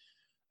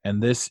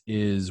 And this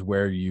is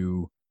where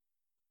you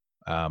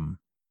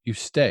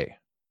stay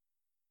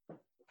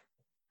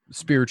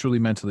spiritually,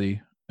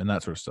 mentally, and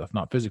that sort of stuff.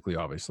 Not physically,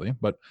 obviously,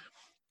 but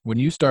when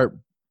you start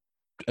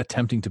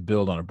attempting to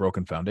build on a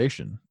broken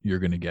foundation, you're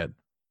going to get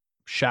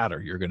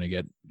shatter.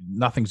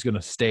 Nothing's going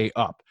to stay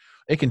up.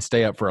 It can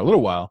stay up for a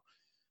little while,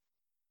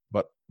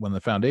 but when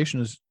the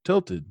foundation is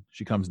tilted,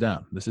 she comes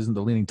down. This isn't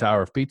the Leaning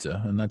Tower of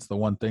Pizza, and that's the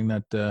one thing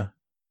that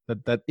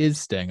is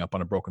staying up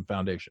on a broken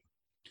foundation.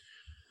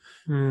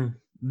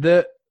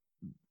 This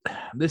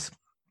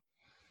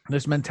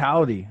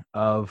mentality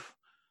of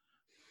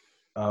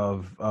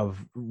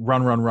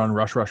run,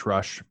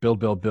 rush,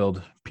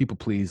 build, people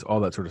please, all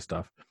that sort of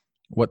stuff.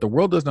 What the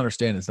world doesn't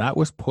understand is that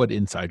was put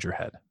inside your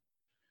head.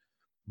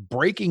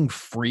 Breaking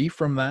free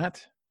from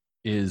that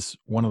is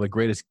one of the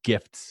greatest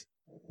gifts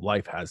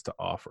life has to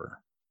offer.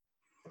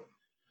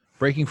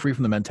 Breaking free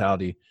from the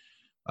mentality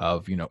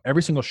of,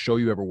 every single show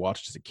you ever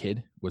watched as a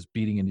kid was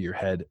beating into your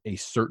head a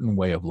certain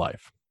way of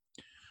life.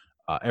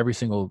 Every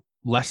single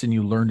lesson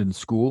you learned in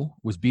school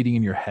was beating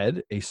in your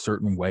head a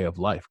certain way of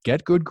life.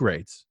 Get good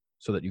grades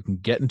so that you can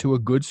get into a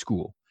good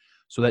school,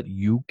 so that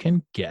you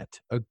can get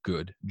a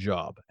good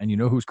job. And you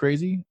know who's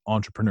crazy?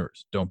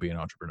 Entrepreneurs. Don't be an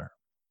entrepreneur.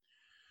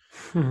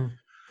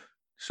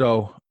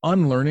 So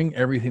unlearning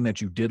everything that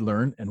you did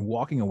learn and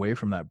walking away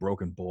from that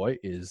broken boy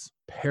is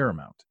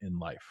paramount in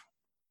life.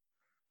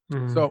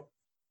 So,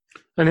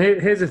 and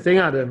here's the thing,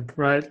 Adam,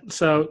 right?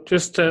 So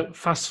just to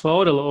fast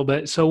forward a little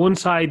bit. So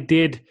once I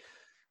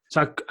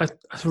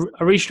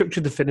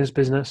restructured the fitness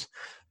business,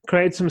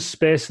 created some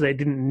space so they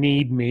didn't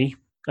need me.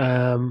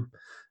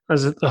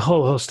 There's a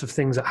whole host of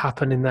things that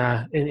happened in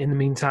there in the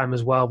meantime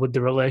as well, with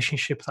the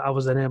relationship that I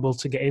was then able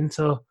to get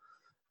into,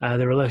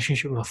 the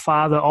relationship with my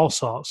father, all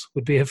sorts.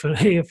 Would be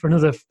here for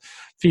another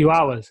few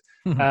hours.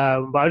 But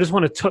I just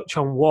want to touch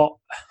on what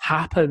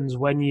happens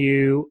when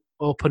you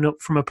open up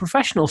from a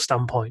professional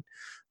standpoint.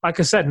 Like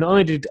I said, not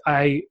only did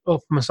I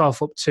open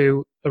myself up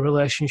to a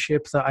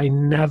relationship that I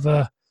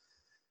never...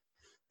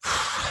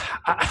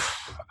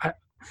 I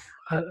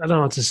don't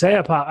know what to say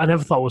about. I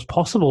never thought was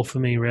possible for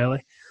me,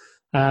 really.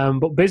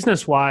 But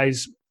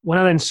business-wise, when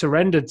I then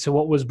surrendered to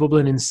what was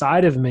bubbling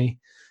inside of me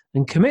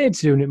and committed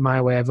to doing it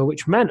my way ever,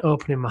 which meant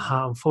opening my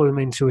heart and following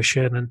my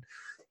intuition and,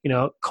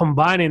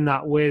 combining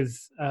that with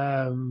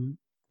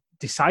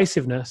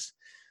decisiveness,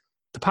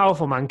 the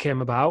Powerful Man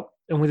came about.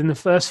 And within the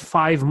first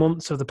 5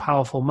 months of the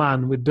Powerful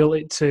Man, we built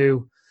it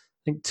to,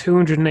 I think,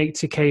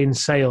 280K in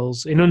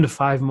sales in under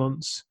 5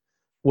 months,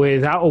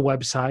 without a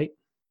website,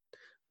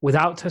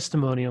 without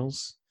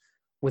testimonials,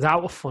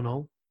 without a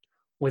funnel,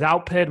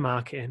 without paid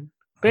marketing,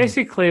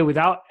 basically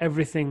without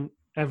everything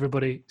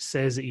everybody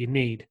says that you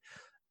need.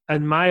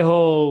 And my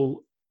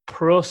whole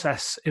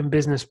process in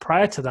business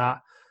prior to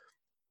that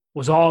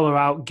was all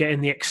about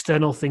getting the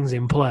external things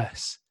in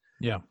place.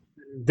 Yeah.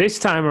 This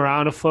time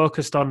around, I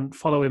focused on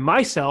following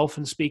myself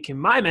and speaking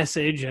my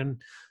message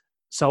and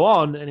so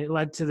on. And it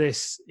led to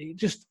this, it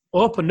just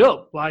opened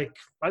up like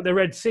the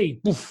Red Sea,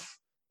 poof,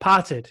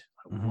 parted.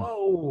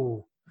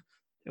 Whoa.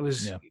 It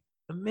was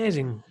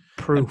amazing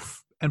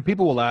proof. And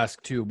people will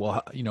ask too,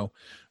 well,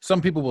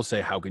 some people will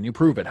say, how can you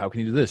prove it? How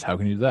can you do this? How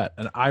can you do that?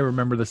 And I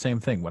remember the same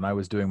thing when I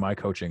was doing my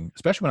coaching,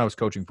 especially when I was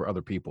coaching for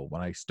other people.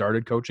 When I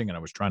started coaching and I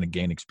was trying to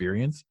gain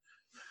experience,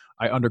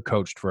 I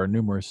undercoached for a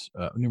numerous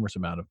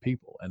amount of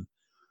people. And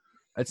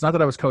it's not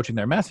that I was coaching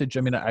their message.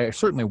 I mean, I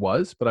certainly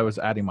was, but I was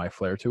adding my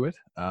flair to it.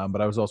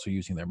 But I was also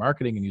using their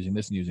marketing and using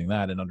this and using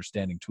that and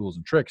understanding tools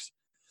and tricks,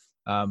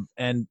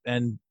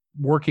 and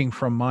working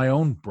from my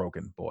own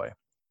broken boy.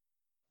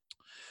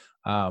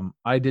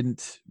 I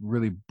didn't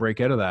really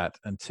break out of that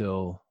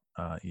until,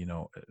 I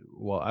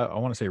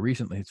want to say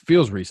recently. It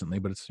feels recently,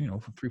 but it's, for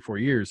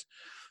 3-4 years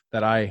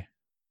that I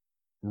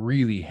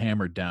really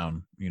hammered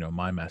down,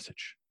 my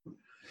message.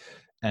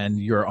 And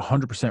you're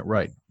 100%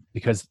 right,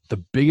 because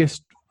the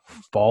biggest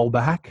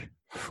fallback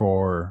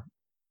for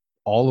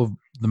all of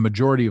the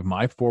majority of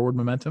my forward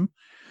momentum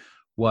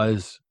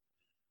was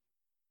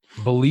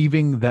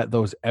believing that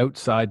those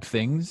outside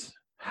things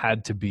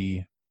had to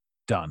be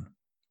done.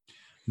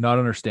 Not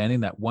understanding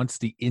that once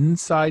the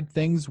inside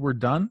things were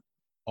done,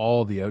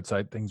 all the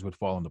outside things would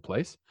fall into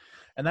place.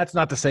 And that's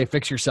not to say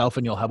fix yourself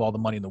and you'll have all the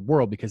money in the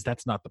world, because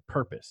that's not the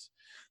purpose.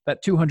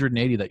 That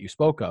 280 that you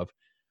spoke of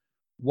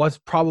was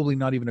probably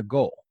not even a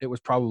goal. It was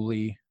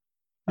probably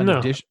an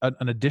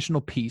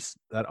additional piece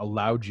that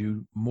allowed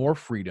you more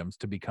freedoms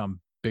to become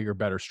bigger,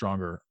 better,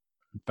 stronger,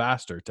 and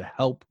faster to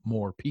help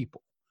more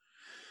people.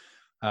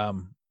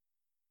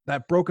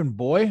 That broken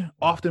boy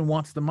often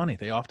wants the money.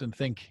 They often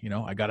think,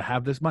 I got to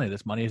have this money.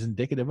 This money is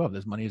indicative of.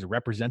 This money is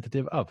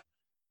representative of.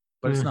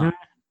 But it's not.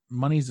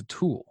 Money is a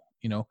tool.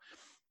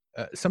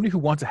 Somebody who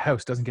wants a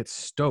house doesn't get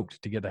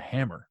stoked to get a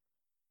hammer.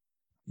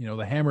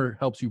 The hammer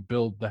helps you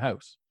build the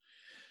house.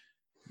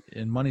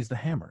 And money's the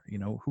hammer.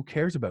 Who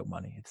cares about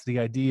money? It's the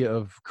idea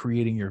of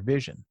creating your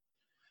vision.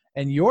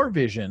 And your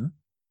vision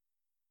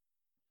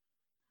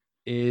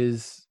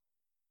is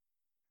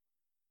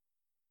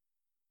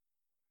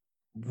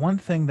one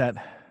thing that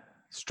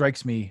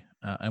strikes me,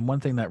 and one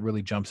thing that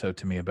really jumps out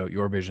to me about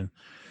your vision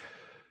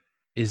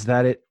is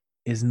that it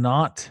is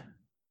not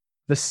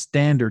the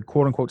standard,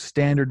 quote unquote,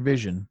 standard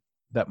vision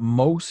that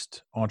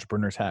most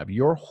entrepreneurs have.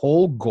 Your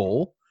whole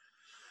goal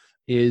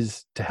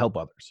is to help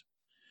others.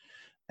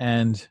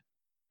 And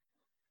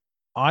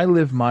I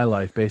live my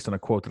life based on a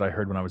quote that I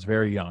heard when I was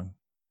very young.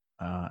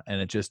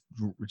 And it just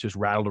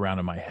rattled around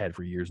in my head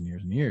for years and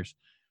years and years.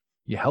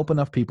 You help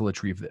enough people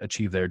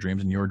achieve their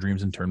dreams, and your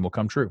dreams in turn will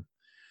come true.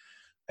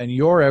 And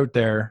you're out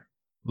there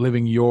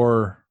living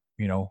your,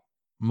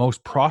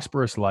 most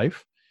prosperous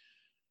life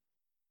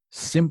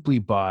simply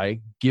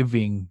by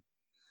giving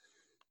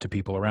to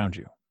people around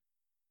you.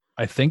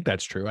 I think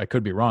that's true. I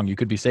could be wrong. You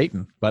could be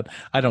Satan, but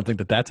I don't think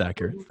that that's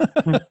accurate.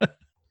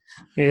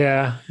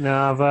 Yeah,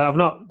 no, I've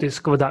not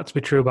discovered that to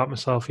be true about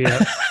myself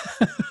yet.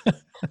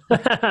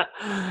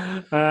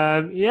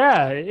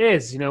 Yeah, it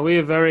is. We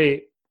are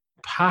very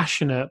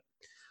passionate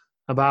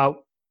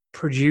about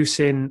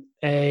producing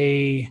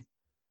a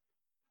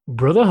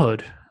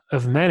brotherhood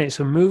of men. It's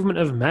a movement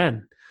of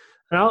men.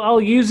 And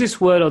I'll use this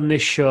word on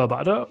this show, but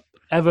I don't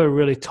ever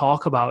really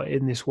talk about it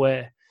in this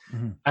way.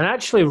 Mm-hmm. And I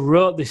actually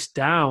wrote this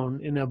down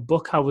in a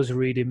book I was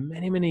reading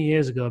many, many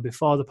years ago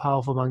before The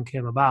Powerful Man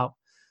came about.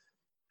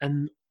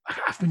 And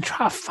I've been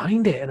trying to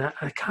find it, and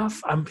I can't.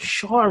 I'm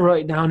sure I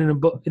wrote it down in a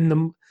book, in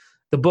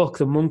the book,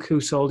 The Monk Who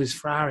Sold His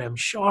Ferrari. I'm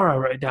sure I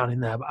wrote it down in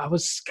there, but I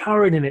was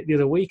scouring in it the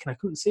other week and I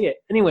couldn't see it.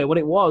 Anyway, what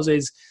it was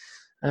is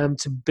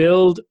to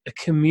build a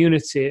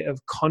community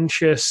of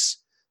conscious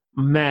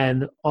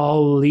men,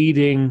 all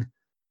leading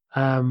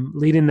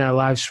their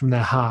lives from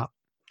their heart,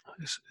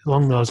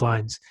 along those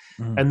lines.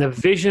 Mm. And the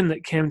vision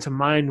that came to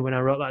mind when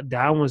I wrote that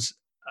down was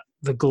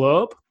the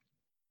globe.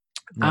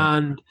 Right.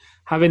 And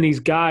having these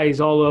guys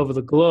all over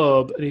the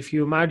globe, and if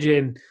you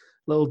imagine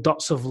little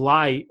dots of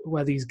light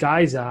where these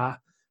guys are,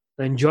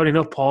 then joining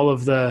up all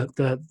of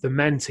the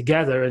men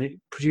together, and it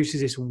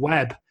produces this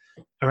web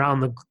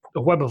around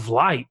a web of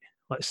light,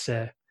 let's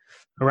say,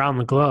 around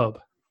the globe.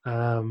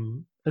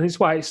 And it's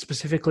why it's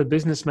specifically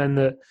businessmen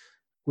that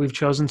we've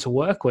chosen to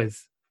work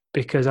with,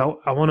 because I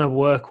want to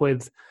work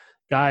with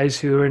guys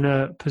who are in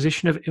a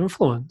position of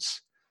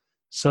influence,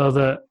 so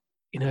that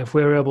if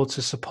we're able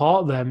to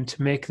support them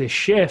to make this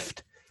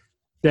shift,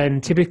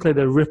 then typically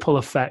the ripple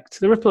effect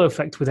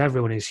with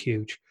everyone is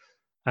huge,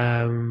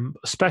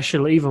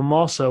 especially even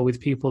more so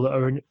with people that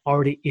are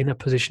already in a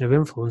position of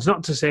influence.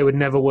 Not to say we'd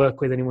never work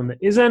with anyone that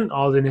isn't,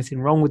 or there's anything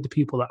wrong with the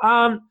people that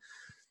aren't.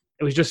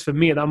 It was just for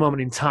me at that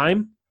moment in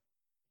time,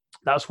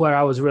 that's where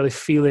I was really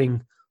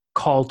feeling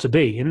called to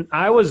be. And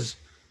I was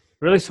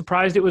really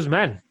surprised it was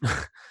men.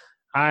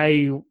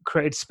 I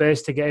created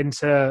space to get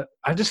into.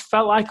 I just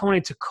felt like I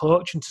wanted to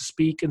coach and to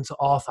speak and to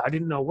author. I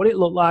didn't know what it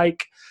looked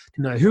like,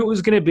 didn't know who it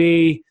was going to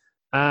be,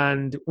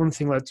 and one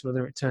thing led to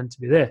another. It turned to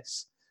be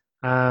this.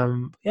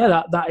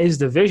 That is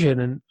the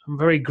vision, and I'm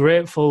very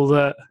grateful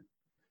that.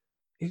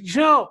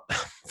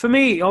 For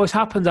me, it always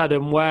happens,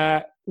 Adam,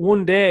 where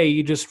one day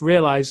you just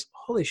realize,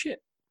 holy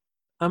shit,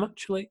 I'm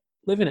actually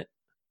living it.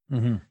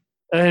 Mm-hmm.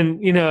 And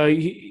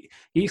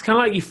it's kind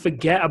of like you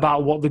forget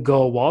about what the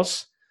goal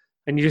was.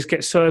 And you just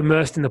get so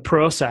immersed in the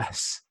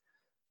process.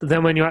 But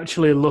then when you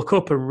actually look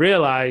up and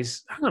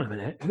realize, hang on a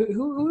minute,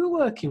 who are we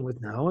working with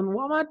now? And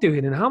what am I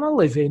doing? And how am I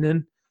living?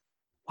 And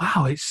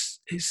wow, it's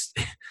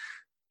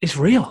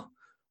real.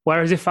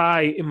 Whereas if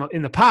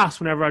in the past,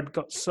 whenever I'd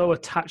got so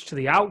attached to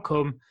the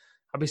outcome,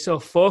 I'd be so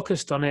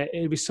focused on it,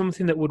 it'd be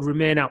something that would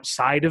remain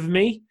outside of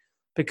me,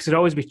 because I'd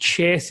always be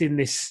chasing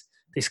this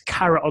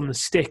carrot on the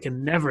stick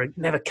and never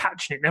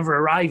catching it, never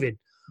arriving.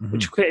 Mm-hmm.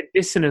 Which created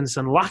dissonance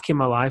and lack in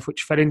my life,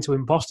 which fed into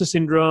imposter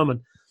syndrome and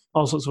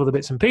all sorts of other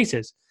bits and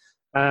pieces.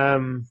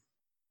 The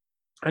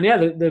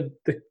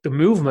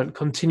movement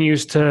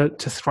continues to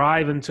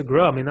thrive and to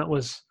grow. I mean, that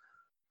was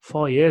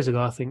 4 years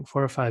ago, I think,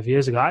 4 or 5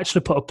 years ago. I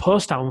actually put a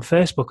post out on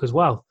Facebook as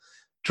well,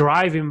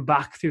 driving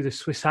back through the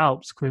Swiss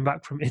Alps, coming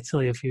back from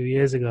Italy a few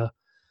years ago.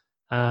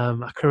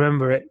 I can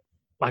remember it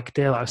like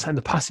daylight. I was sat in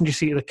the passenger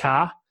seat of the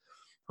car.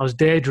 I was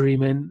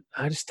daydreaming.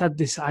 I just had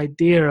this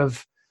idea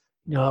of,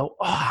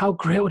 how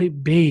great would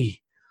it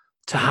be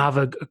to have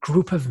a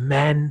group of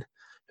men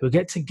who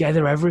get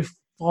together every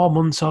 4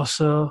 months or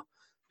so,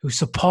 who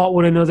support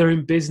one another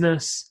in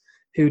business,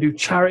 who do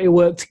charity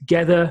work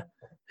together,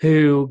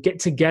 who get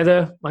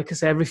together, like I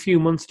say, every few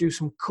months, do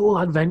some cool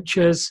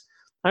adventures.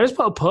 I just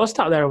put a post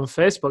out there on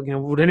Facebook,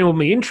 would anyone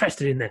be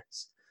interested in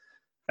this?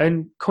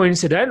 And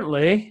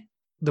coincidentally,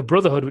 the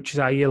Brotherhood, which is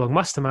our year-long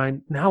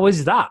mastermind, now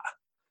is that.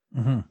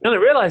 Mm-hmm. And I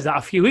realized that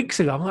a few weeks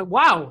ago. I'm like,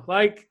 wow,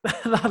 like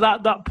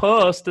that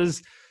post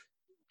has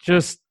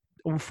just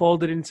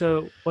unfolded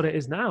into what it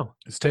is now.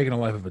 It's taken a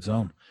life of its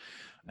own.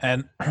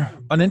 And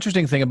an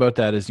interesting thing about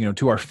that is,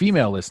 to our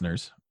female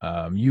listeners,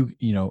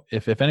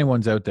 if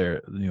anyone's out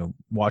there,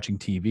 watching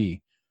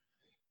TV,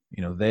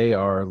 they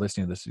are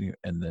listening to this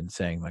and then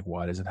saying, like,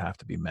 why does it have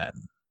to be men?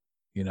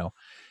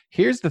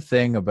 Here's the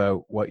thing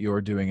about what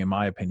you're doing, in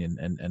my opinion,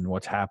 and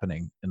what's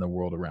happening in the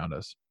world around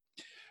us.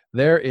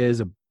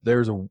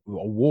 There's a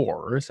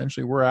war.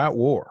 Essentially, we're at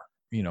war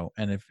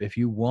and if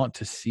you want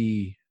to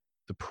see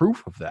the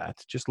proof of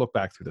that, just look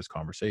back through this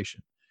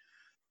conversation.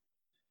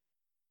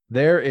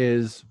 There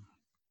is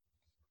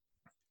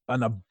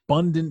an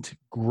abundant,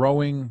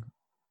 growing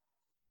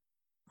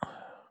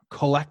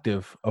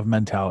collective of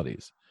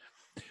mentalities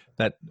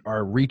that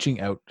are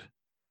reaching out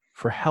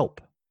for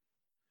help.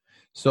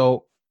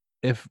 So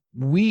if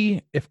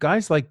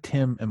guys like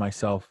Tim and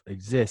myself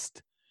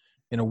exist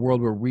in a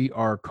world where we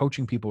are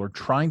coaching people or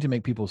trying to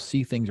make people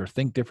see things or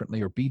think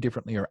differently or be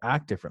differently or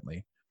act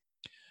differently,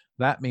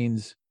 that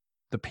means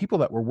the people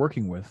that we're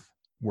working with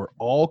were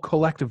all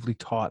collectively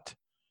taught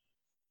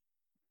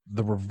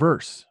the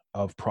reverse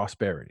of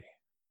prosperity,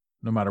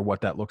 no matter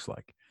what that looks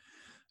like.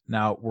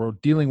 Now, we're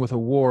dealing with a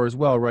war as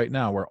well right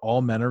now where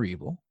all men are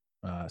evil,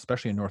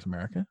 especially in North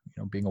America.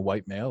 Being a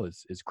white male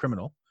is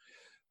criminal.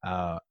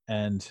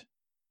 And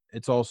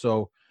it's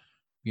also,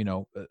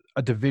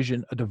 a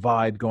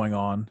divide going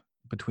on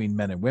between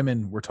men and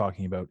women. We're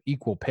talking about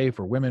equal pay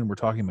for women. We're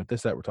talking about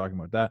this, that. We're talking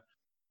about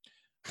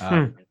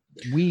that.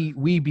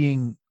 We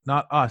being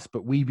not us,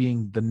 but we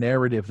being the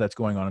narrative that's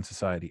going on in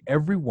society.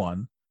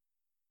 Everyone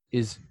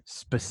is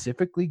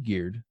specifically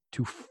geared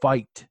to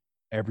fight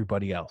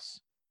everybody else.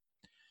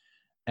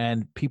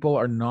 And people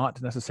are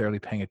not necessarily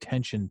paying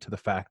attention to the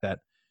fact that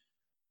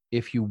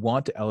if you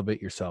want to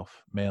elevate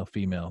yourself, male,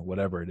 female,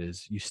 whatever it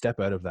is, you step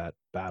out of that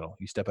battle,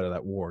 you step out of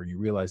that war, and you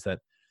realize that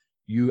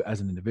you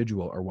as an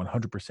individual are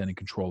 100% in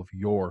control of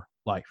your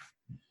life.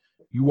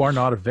 You are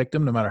not a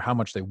victim, no matter how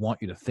much they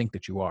want you to think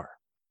that you are.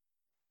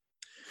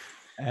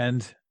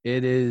 And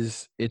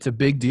it's a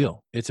big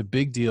deal. It's a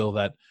big deal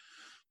that,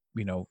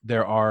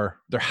 there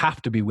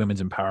have to be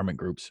women's empowerment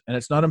groups, and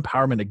it's not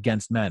empowerment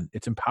against men.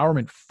 It's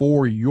empowerment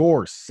for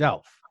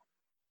yourself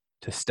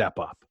to step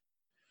up.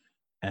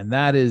 And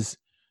that is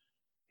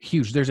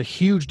huge. There's a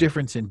huge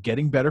difference in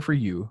getting better for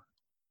you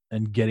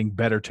and getting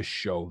better to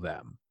show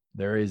them.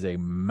 There is a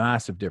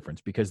massive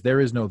difference because there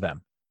is no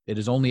them. It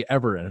is only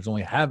ever, and has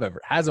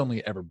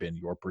only ever been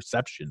your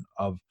perception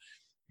of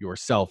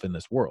yourself in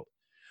this world.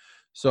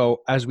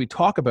 So as we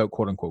talk about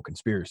quote unquote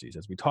conspiracies,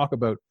 as we talk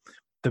about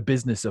the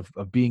business of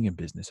being in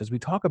business, as we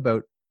talk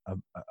about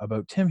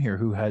Tim here,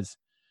 who has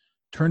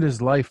turned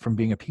his life from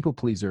being a people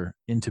pleaser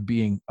into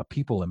being a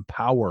people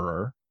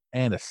empowerer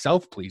and a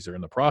self pleaser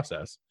in the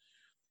process,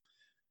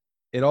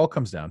 it all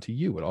comes down to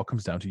you. It all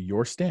comes down to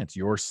your stance,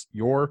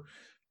 your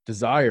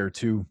desire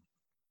to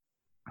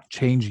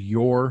change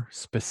your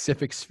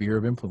specific sphere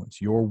of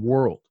influence, your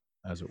world,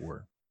 as it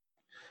were,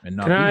 and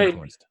not be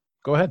influenced.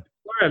 Go ahead.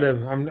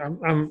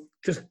 I'm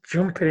just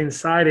jumping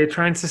inside here,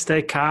 trying to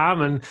stay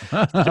calm and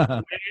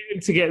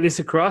to get this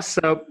across.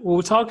 So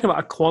we're talking about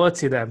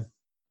equality then.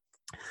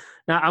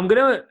 Now, I'm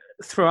going to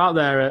throw out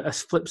there a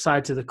flip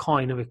side to the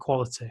coin of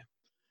equality.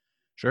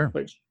 Sure.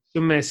 Which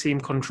may seem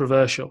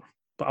controversial,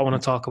 but I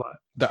want to talk about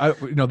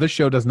it. This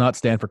show does not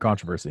stand for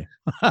controversy.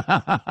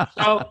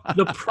 So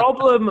the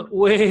problem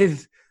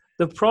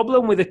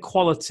with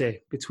equality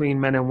between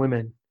men and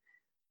women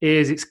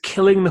is it's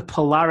killing the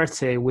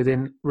polarity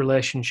within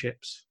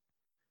relationships,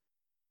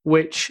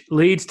 which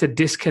leads to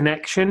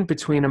disconnection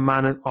between a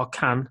man or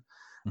can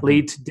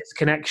lead to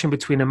disconnection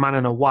between a man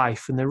and a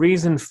wife. And the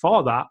reason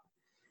for that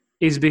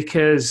is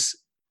because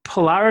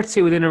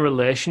polarity within a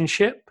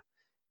relationship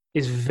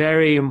is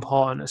very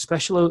important,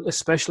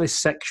 especially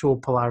sexual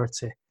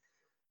polarity.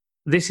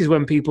 This is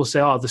when people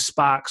say, oh, the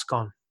spark's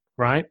gone,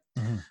 right?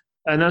 Mm-hmm.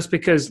 And that's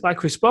because,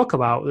 like we spoke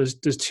about,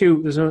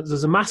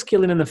 there's a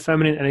masculine and a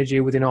feminine energy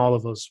within all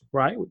of us,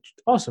 right? Which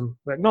awesome.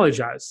 We acknowledge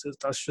that.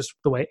 That's just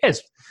the way it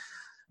is.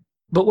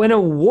 But when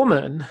a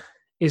woman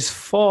is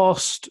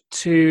forced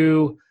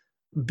to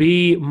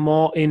be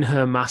more in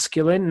her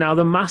masculine, now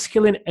the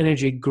masculine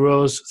energy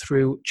grows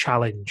through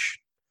challenge.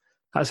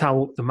 That's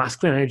how the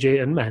masculine energy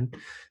and men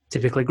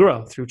typically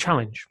grow, through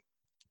challenge.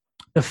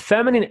 The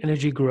feminine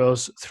energy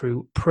grows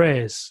through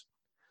praise.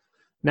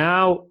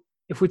 Now,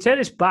 if we take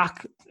this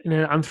back in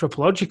an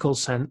anthropological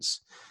sense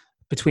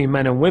between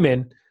men and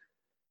women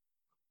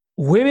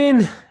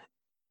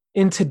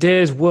in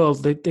today's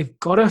world, they've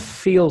got to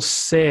feel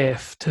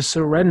safe to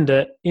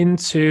surrender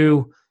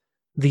into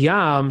the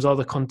arms or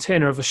the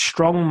container of a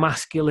strong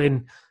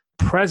masculine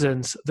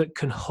presence that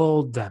can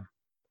hold them.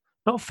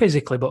 Not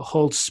physically, but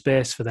hold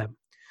space for them.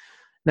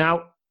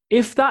 Now,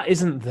 if that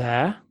isn't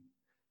there,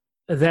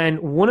 then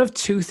one of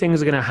two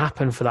things are going to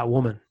happen for that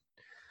woman.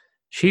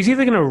 She's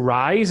either going to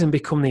rise and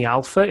become the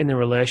alpha in the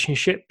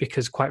relationship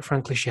because, quite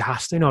frankly, she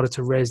has to in order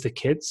to raise the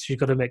kids. She's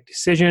got to make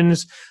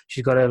decisions.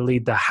 She's got to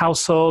lead the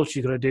household.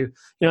 She's got to do,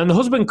 and the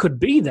husband could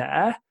be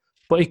there,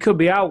 but he could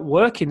be out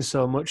working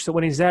so much that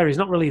when he's there, he's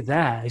not really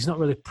there. He's not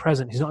really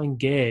present. He's not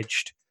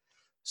engaged.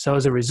 So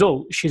as a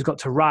result, she's got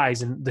to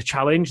rise, and the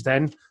challenge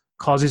then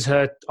causes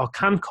her or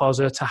can cause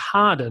her to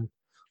harden,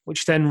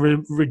 which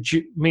then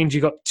means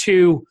you've got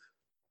two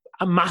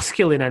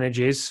masculine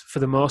energies for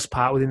the most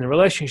part within the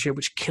relationship,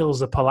 which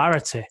kills the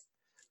polarity,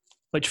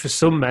 which for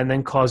some men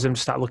then cause them to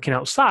start looking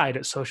outside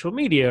at social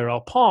media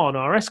or porn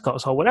or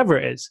escorts or whatever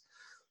it is.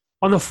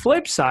 On the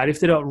flip side, if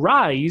they don't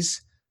rise,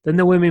 then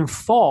the women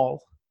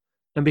fall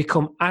and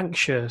become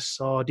anxious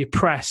or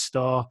depressed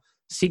or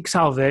seek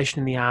salvation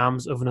in the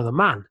arms of another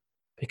man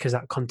because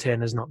that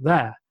container's not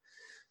there.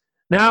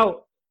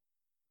 Now,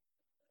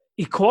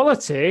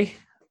 equality,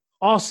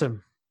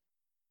 awesome,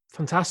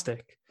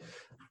 fantastic,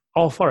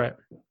 all for it.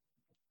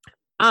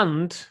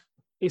 And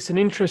it's an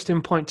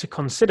interesting point to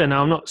consider.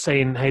 Now, I'm not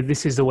saying, hey,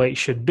 this is the way it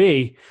should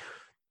be,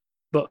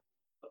 but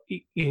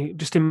you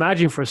just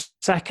imagine for a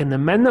second, the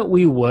men that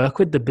we work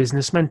with, the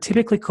businessmen,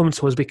 typically come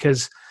to us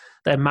because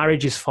their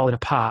marriage is falling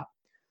apart.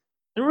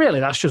 And really,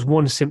 that's just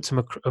one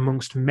symptom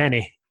amongst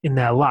many in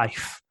their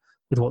life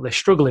with what they're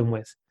struggling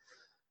with.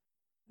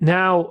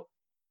 Now,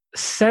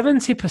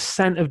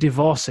 70% of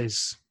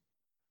divorces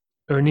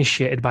are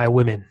initiated by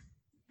women.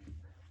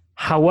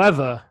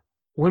 However,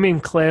 women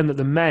claim that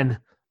the men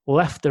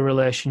left the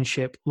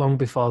relationship long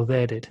before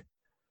they did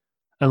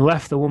and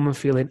left the woman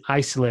feeling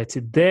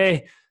isolated.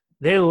 They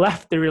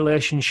left the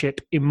relationship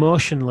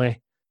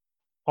emotionally,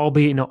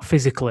 albeit not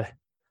physically,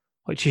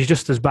 which is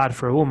just as bad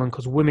for a woman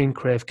because women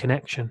crave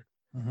connection.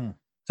 Mm-hmm.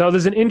 So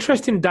there's an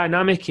interesting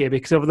dynamic here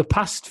because over the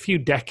past few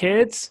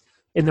decades,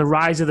 in the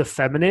rise of the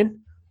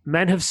feminine,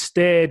 men have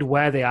stayed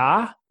where they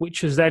are,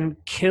 which has then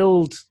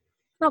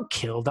not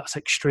killed, that's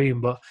extreme,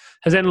 but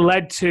has then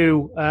led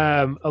to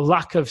a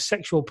lack of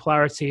sexual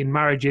polarity in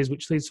marriages,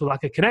 which leads to a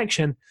lack of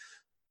connection.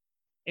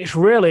 It's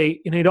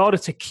really, in order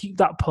to keep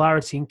that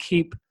polarity and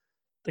keep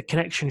the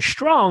connection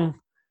strong,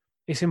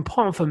 it's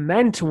important for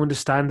men to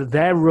understand that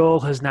their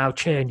role has now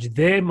changed.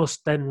 They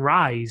must then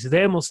rise.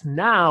 They must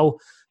now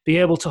be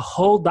able to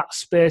hold that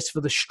space for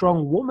the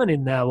strong woman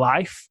in their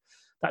life.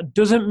 That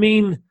doesn't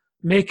mean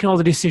making all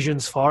the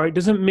decisions for it.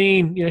 Doesn't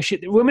mean,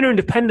 women are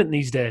independent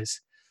these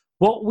days.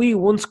 What we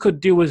once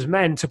could do as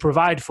men to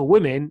provide for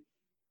women,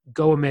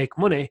 go and make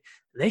money,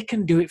 they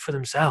can do it for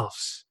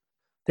themselves.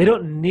 They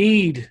don't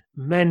need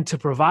men to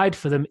provide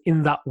for them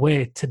in that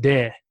way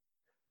today.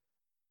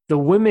 The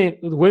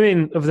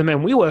women of the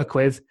men we work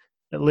with,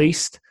 at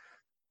least,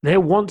 they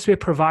want to be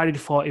provided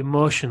for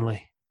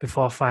emotionally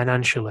before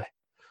financially.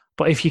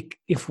 But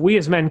if we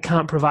as men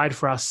can't provide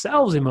for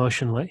ourselves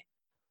emotionally,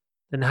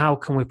 then how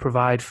can we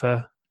provide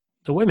for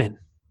the women?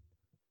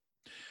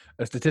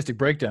 A statistic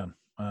breakdown.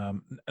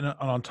 And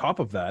on top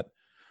of that,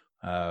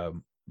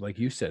 like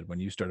you said, when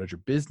you started your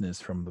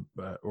business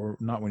or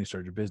not when you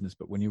started your business,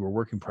 but when you were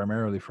working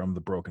primarily from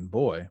the broken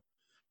boy,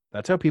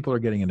 that's how people are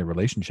getting into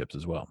relationships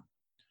as well.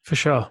 For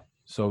sure.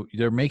 So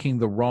they're making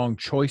the wrong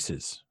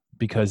choices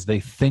because they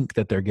think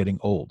that they're getting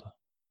old.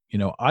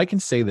 I can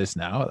say this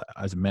now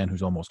as a man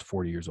who's almost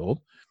 40 years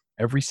old.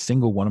 Every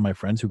single one of my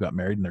friends who got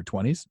married in their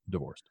 20s,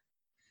 divorced.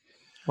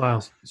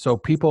 Wow. So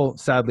people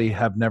sadly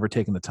have never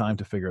taken the time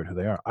to figure out who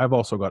they are. I've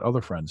also got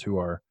other friends who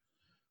are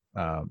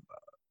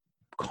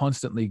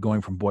constantly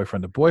going from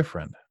boyfriend to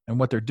boyfriend. And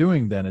what they're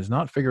doing then is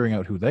not figuring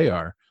out who they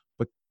are,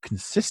 but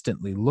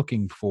consistently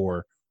looking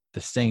for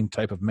the same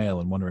type of male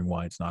and wondering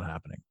why it's not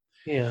happening.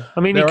 Yeah.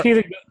 I mean,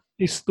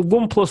 it's the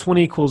 1 +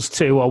 1 =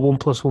 2 or 1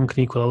 + 1 can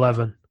equal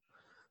 11.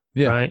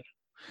 Yeah. Right.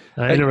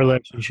 In a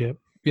relationship.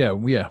 Yeah.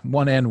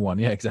 1 and 1.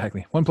 Yeah,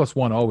 exactly. 1 +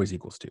 1 always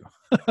equals 2,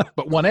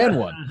 but 1 and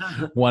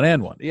 1, 1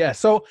 and 1. Yeah.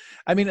 So,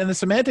 I mean, and the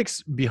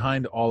semantics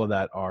behind all of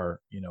that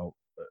are,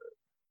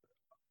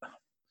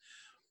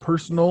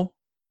 personal.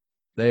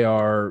 They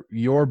are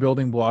your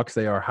building blocks.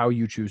 They are how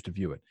you choose to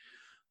view it.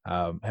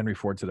 Henry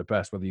Ford said it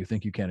best, whether you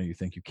think you can or you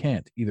think you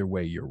can't, either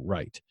way, you're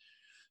right.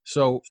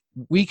 So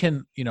we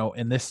can,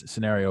 in this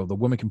scenario, the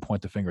woman can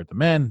point the finger at the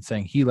man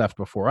saying he left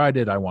before I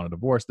did. I want a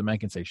divorce. The man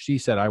can say she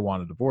said I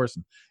want a divorce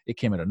and it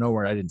came out of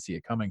nowhere. I didn't see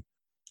it coming.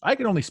 I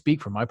can only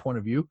speak from my point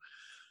of view.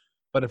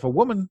 But if a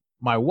woman,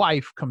 my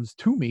wife, comes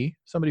to me,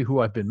 somebody who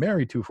I've been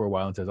married to for a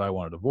while and says I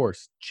want a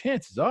divorce,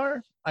 chances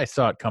are I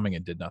saw it coming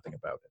and did nothing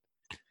about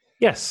it.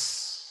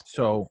 Yes.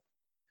 So,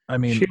 I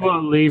mean, she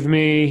won't leave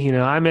me.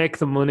 I make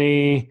the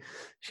money.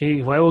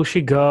 Where will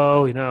she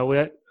go?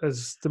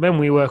 As the men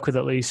we work with,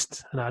 at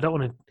least, and I'm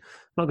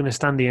not going to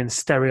stand here and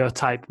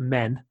stereotype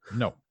men.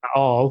 No. At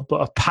all.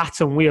 But a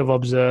pattern we have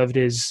observed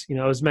is,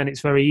 as men,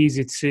 it's very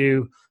easy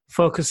to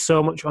focus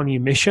so much on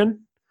your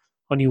mission,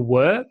 on your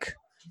work,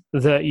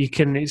 that you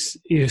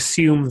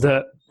assume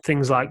that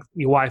things like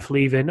your wife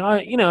leaving,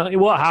 it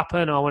won't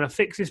happen, or when I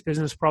fix this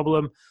business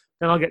problem,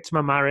 then I'll get to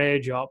my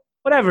marriage, or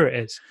whatever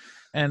it is.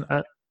 And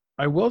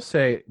I will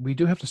say we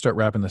do have to start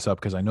wrapping this up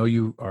because I know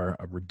you are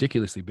a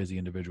ridiculously busy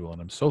individual,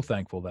 and I'm so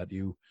thankful that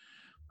you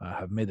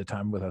have made the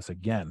time with us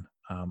again.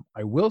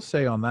 I will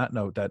say on that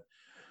note that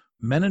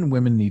men and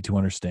women need to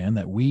understand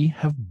that we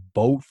have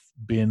both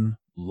been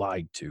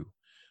lied to.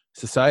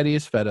 Society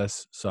has fed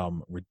us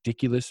some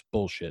ridiculous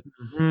bullshit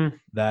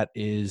that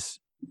is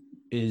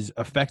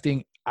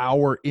affecting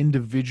our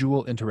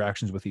individual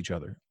interactions with each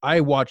other.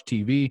 I watch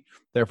TV,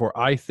 therefore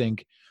I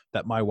think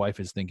that my wife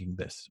is thinking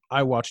this.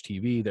 I watch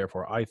TV,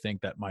 therefore I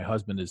think that my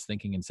husband is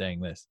thinking and saying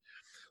this.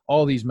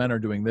 All these men are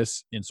doing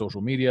this in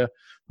social media.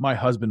 My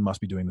husband must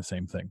be doing the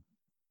same thing.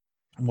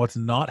 And what's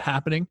not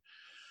happening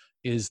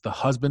is the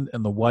husband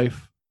and the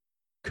wife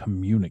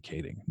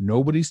communicating.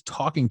 Nobody's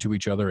talking to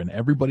each other and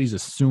everybody's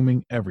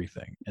assuming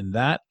everything. And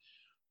that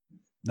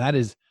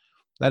is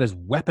That is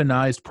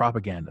weaponized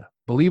propaganda.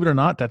 Believe it or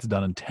not, that's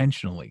done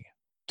intentionally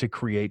to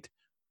create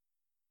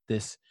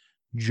this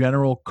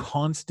general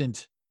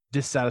constant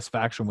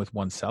dissatisfaction with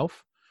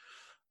oneself.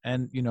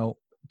 And,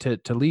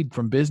 to lead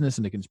from business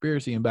into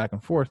conspiracy and back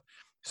and forth,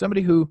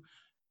 somebody who,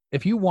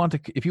 if you want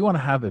to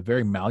have a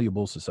very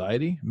malleable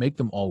society, make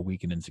them all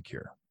weak and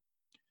insecure.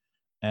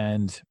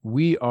 And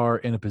we are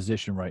in a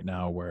position right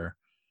now where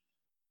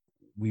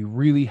we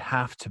really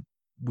have to,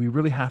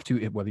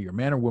 whether you're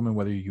man or woman,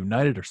 whether you're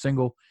united or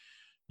single,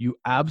 you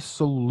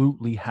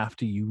absolutely have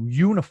to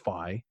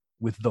unify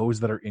with those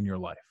that are in your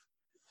life.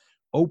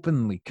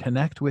 Openly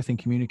connect with and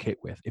communicate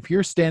with. If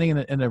you're standing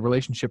in a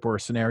relationship or a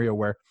scenario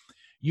where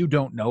you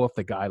don't know if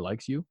the guy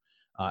likes you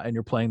and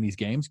you're playing these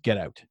games, get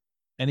out.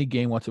 Any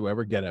game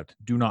whatsoever, get out.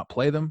 Do not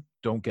play them.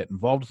 Don't get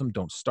involved with them.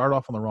 Don't start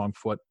off on the wrong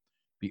foot.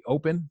 Be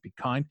open, be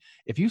kind.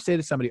 If you say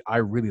to somebody, I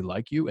really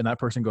like you, and that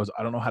person goes,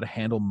 I don't know how to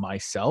handle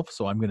myself,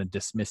 so I'm going to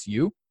dismiss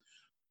you,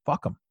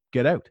 fuck them.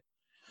 Get out,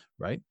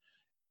 right?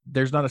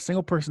 There's not a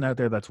single person out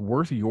there that's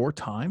worth your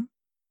time,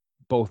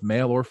 both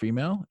male or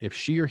female. If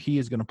she or he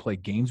is going to play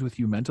games with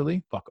you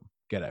mentally, fuck them.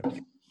 Get out.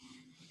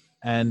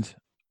 And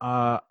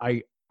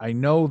I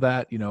know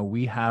that,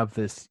 we have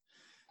this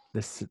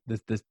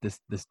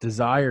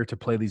desire to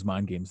play these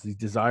mind games, these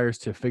desires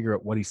to figure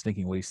out what he's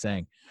thinking, what he's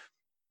saying.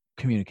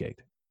 Communicate,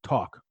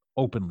 talk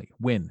openly,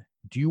 win.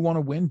 Do you want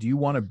to win? Do you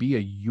want to be a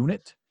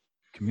unit?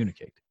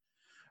 Communicate,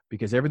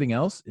 because everything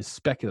else is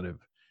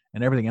speculative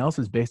and everything else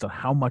is based on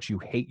how much you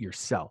hate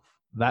yourself.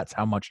 That's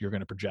how much you're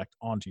going to project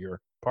onto your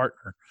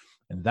partner.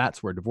 And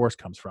that's where divorce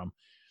comes from.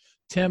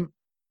 Tim,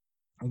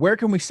 where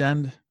can we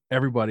send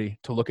everybody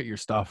to look at your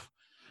stuff?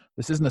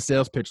 This isn't a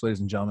sales pitch,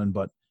 ladies and gentlemen,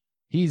 but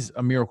he's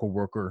a miracle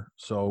worker.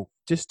 So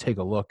just take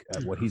a look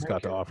at what he's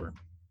got to offer.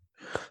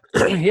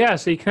 Yeah,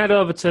 so you can head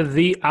over to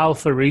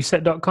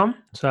thealphareset.com.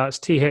 So that's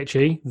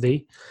THE,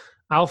 the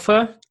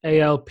alpha,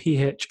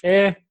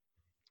 ALPHA,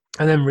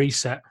 and then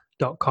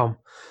reset.com.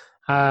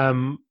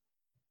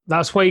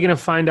 That's where you're going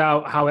to find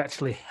out how we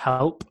actually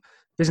help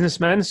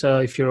businessmen. So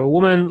if you're a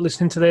woman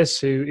listening to this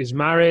who is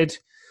married,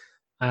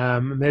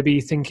 maybe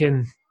you're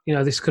thinking,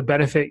 this could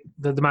benefit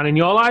the man in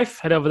your life,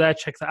 head over there,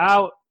 check that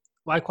out.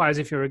 Likewise,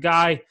 if you're a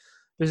guy,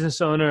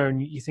 business owner,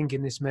 and you're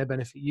thinking this may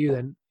benefit you,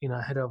 then,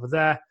 head over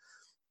there.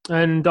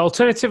 And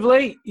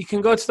alternatively, you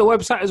can go to the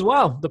website as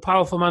well,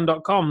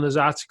 thepowerfulman.com. There's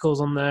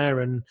articles on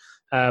there and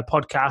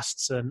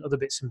podcasts and other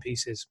bits and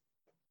pieces.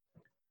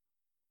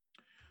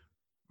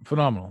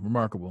 Phenomenal,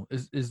 remarkable.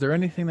 Is there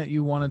anything that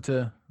you wanted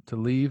to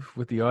leave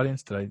with the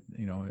audience?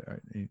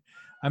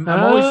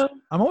 I'm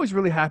always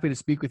really happy to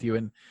speak with you,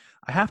 and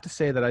I have to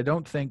say that I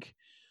don't think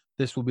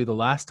this will be the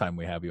last time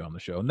we have you on the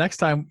show. Next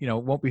time, it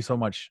won't be so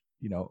much,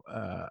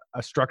 a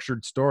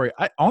structured story.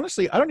 I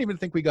don't even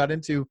think we got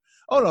into.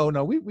 Oh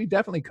no, we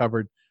definitely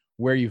covered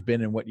where you've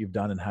been and what you've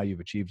done and how you've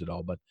achieved it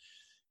all. But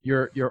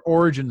your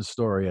origin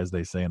story, as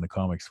they say in the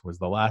comics, was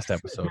the last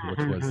episode,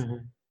 which was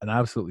an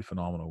absolutely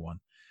phenomenal one.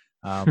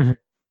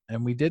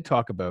 And we did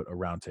talk about a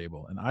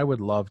roundtable, and I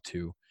would love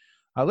to,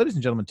 ladies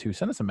and gentlemen,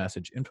 send us a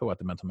message,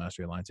 info@the Mental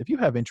Mastery Alliance. If you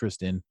have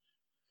interest in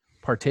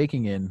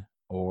partaking in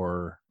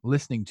or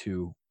listening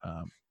to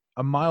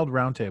a mild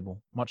roundtable,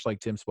 much like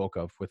Tim spoke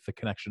of, with the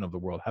connection of the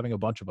world, having a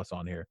bunch of us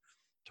on here,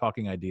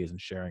 talking ideas and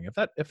sharing.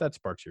 If that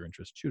sparks your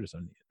interest, shoot us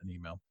an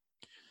email.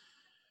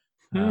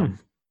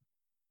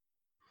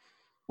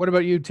 What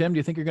about you, Tim? Do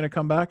you think you're going to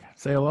come back?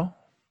 Say hello?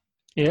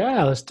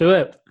 Yeah, let's do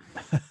it.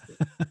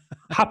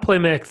 Happily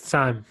make the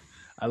time.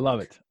 I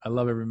love it. I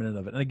love every minute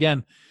of it. And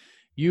again,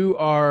 you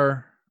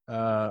are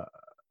a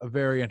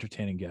very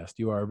entertaining guest.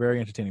 You are a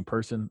very entertaining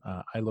person.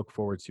 I look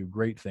forward to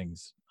great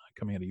things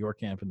coming out of your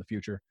camp in the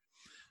future.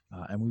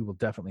 And we will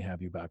definitely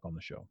have you back on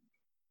the show.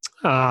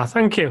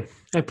 Thank you.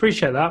 I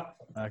appreciate that.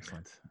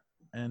 Excellent.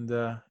 And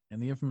in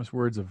the infamous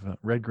words of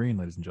Red Green,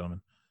 ladies and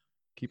gentlemen,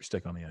 keep your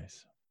stick on the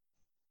ice.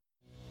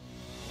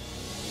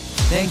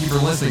 Thank you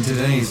for listening to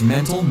today's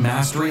Mental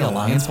Mastery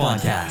Alliance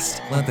podcast.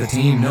 Let the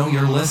team know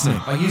you're listening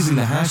by using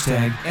the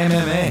hashtag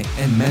MMA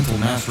and Mental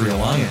Mastery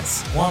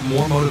Alliance. Want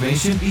more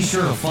motivation? Be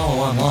sure to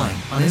follow online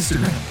on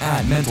Instagram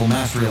 @Mental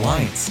Mastery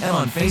Alliance and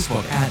on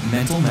Facebook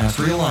 @Mental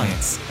Mastery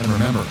Alliance. And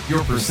remember,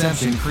 your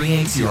perception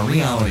creates your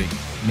reality.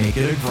 Make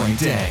it a great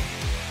day.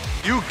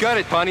 You got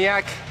it,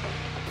 Pontiac.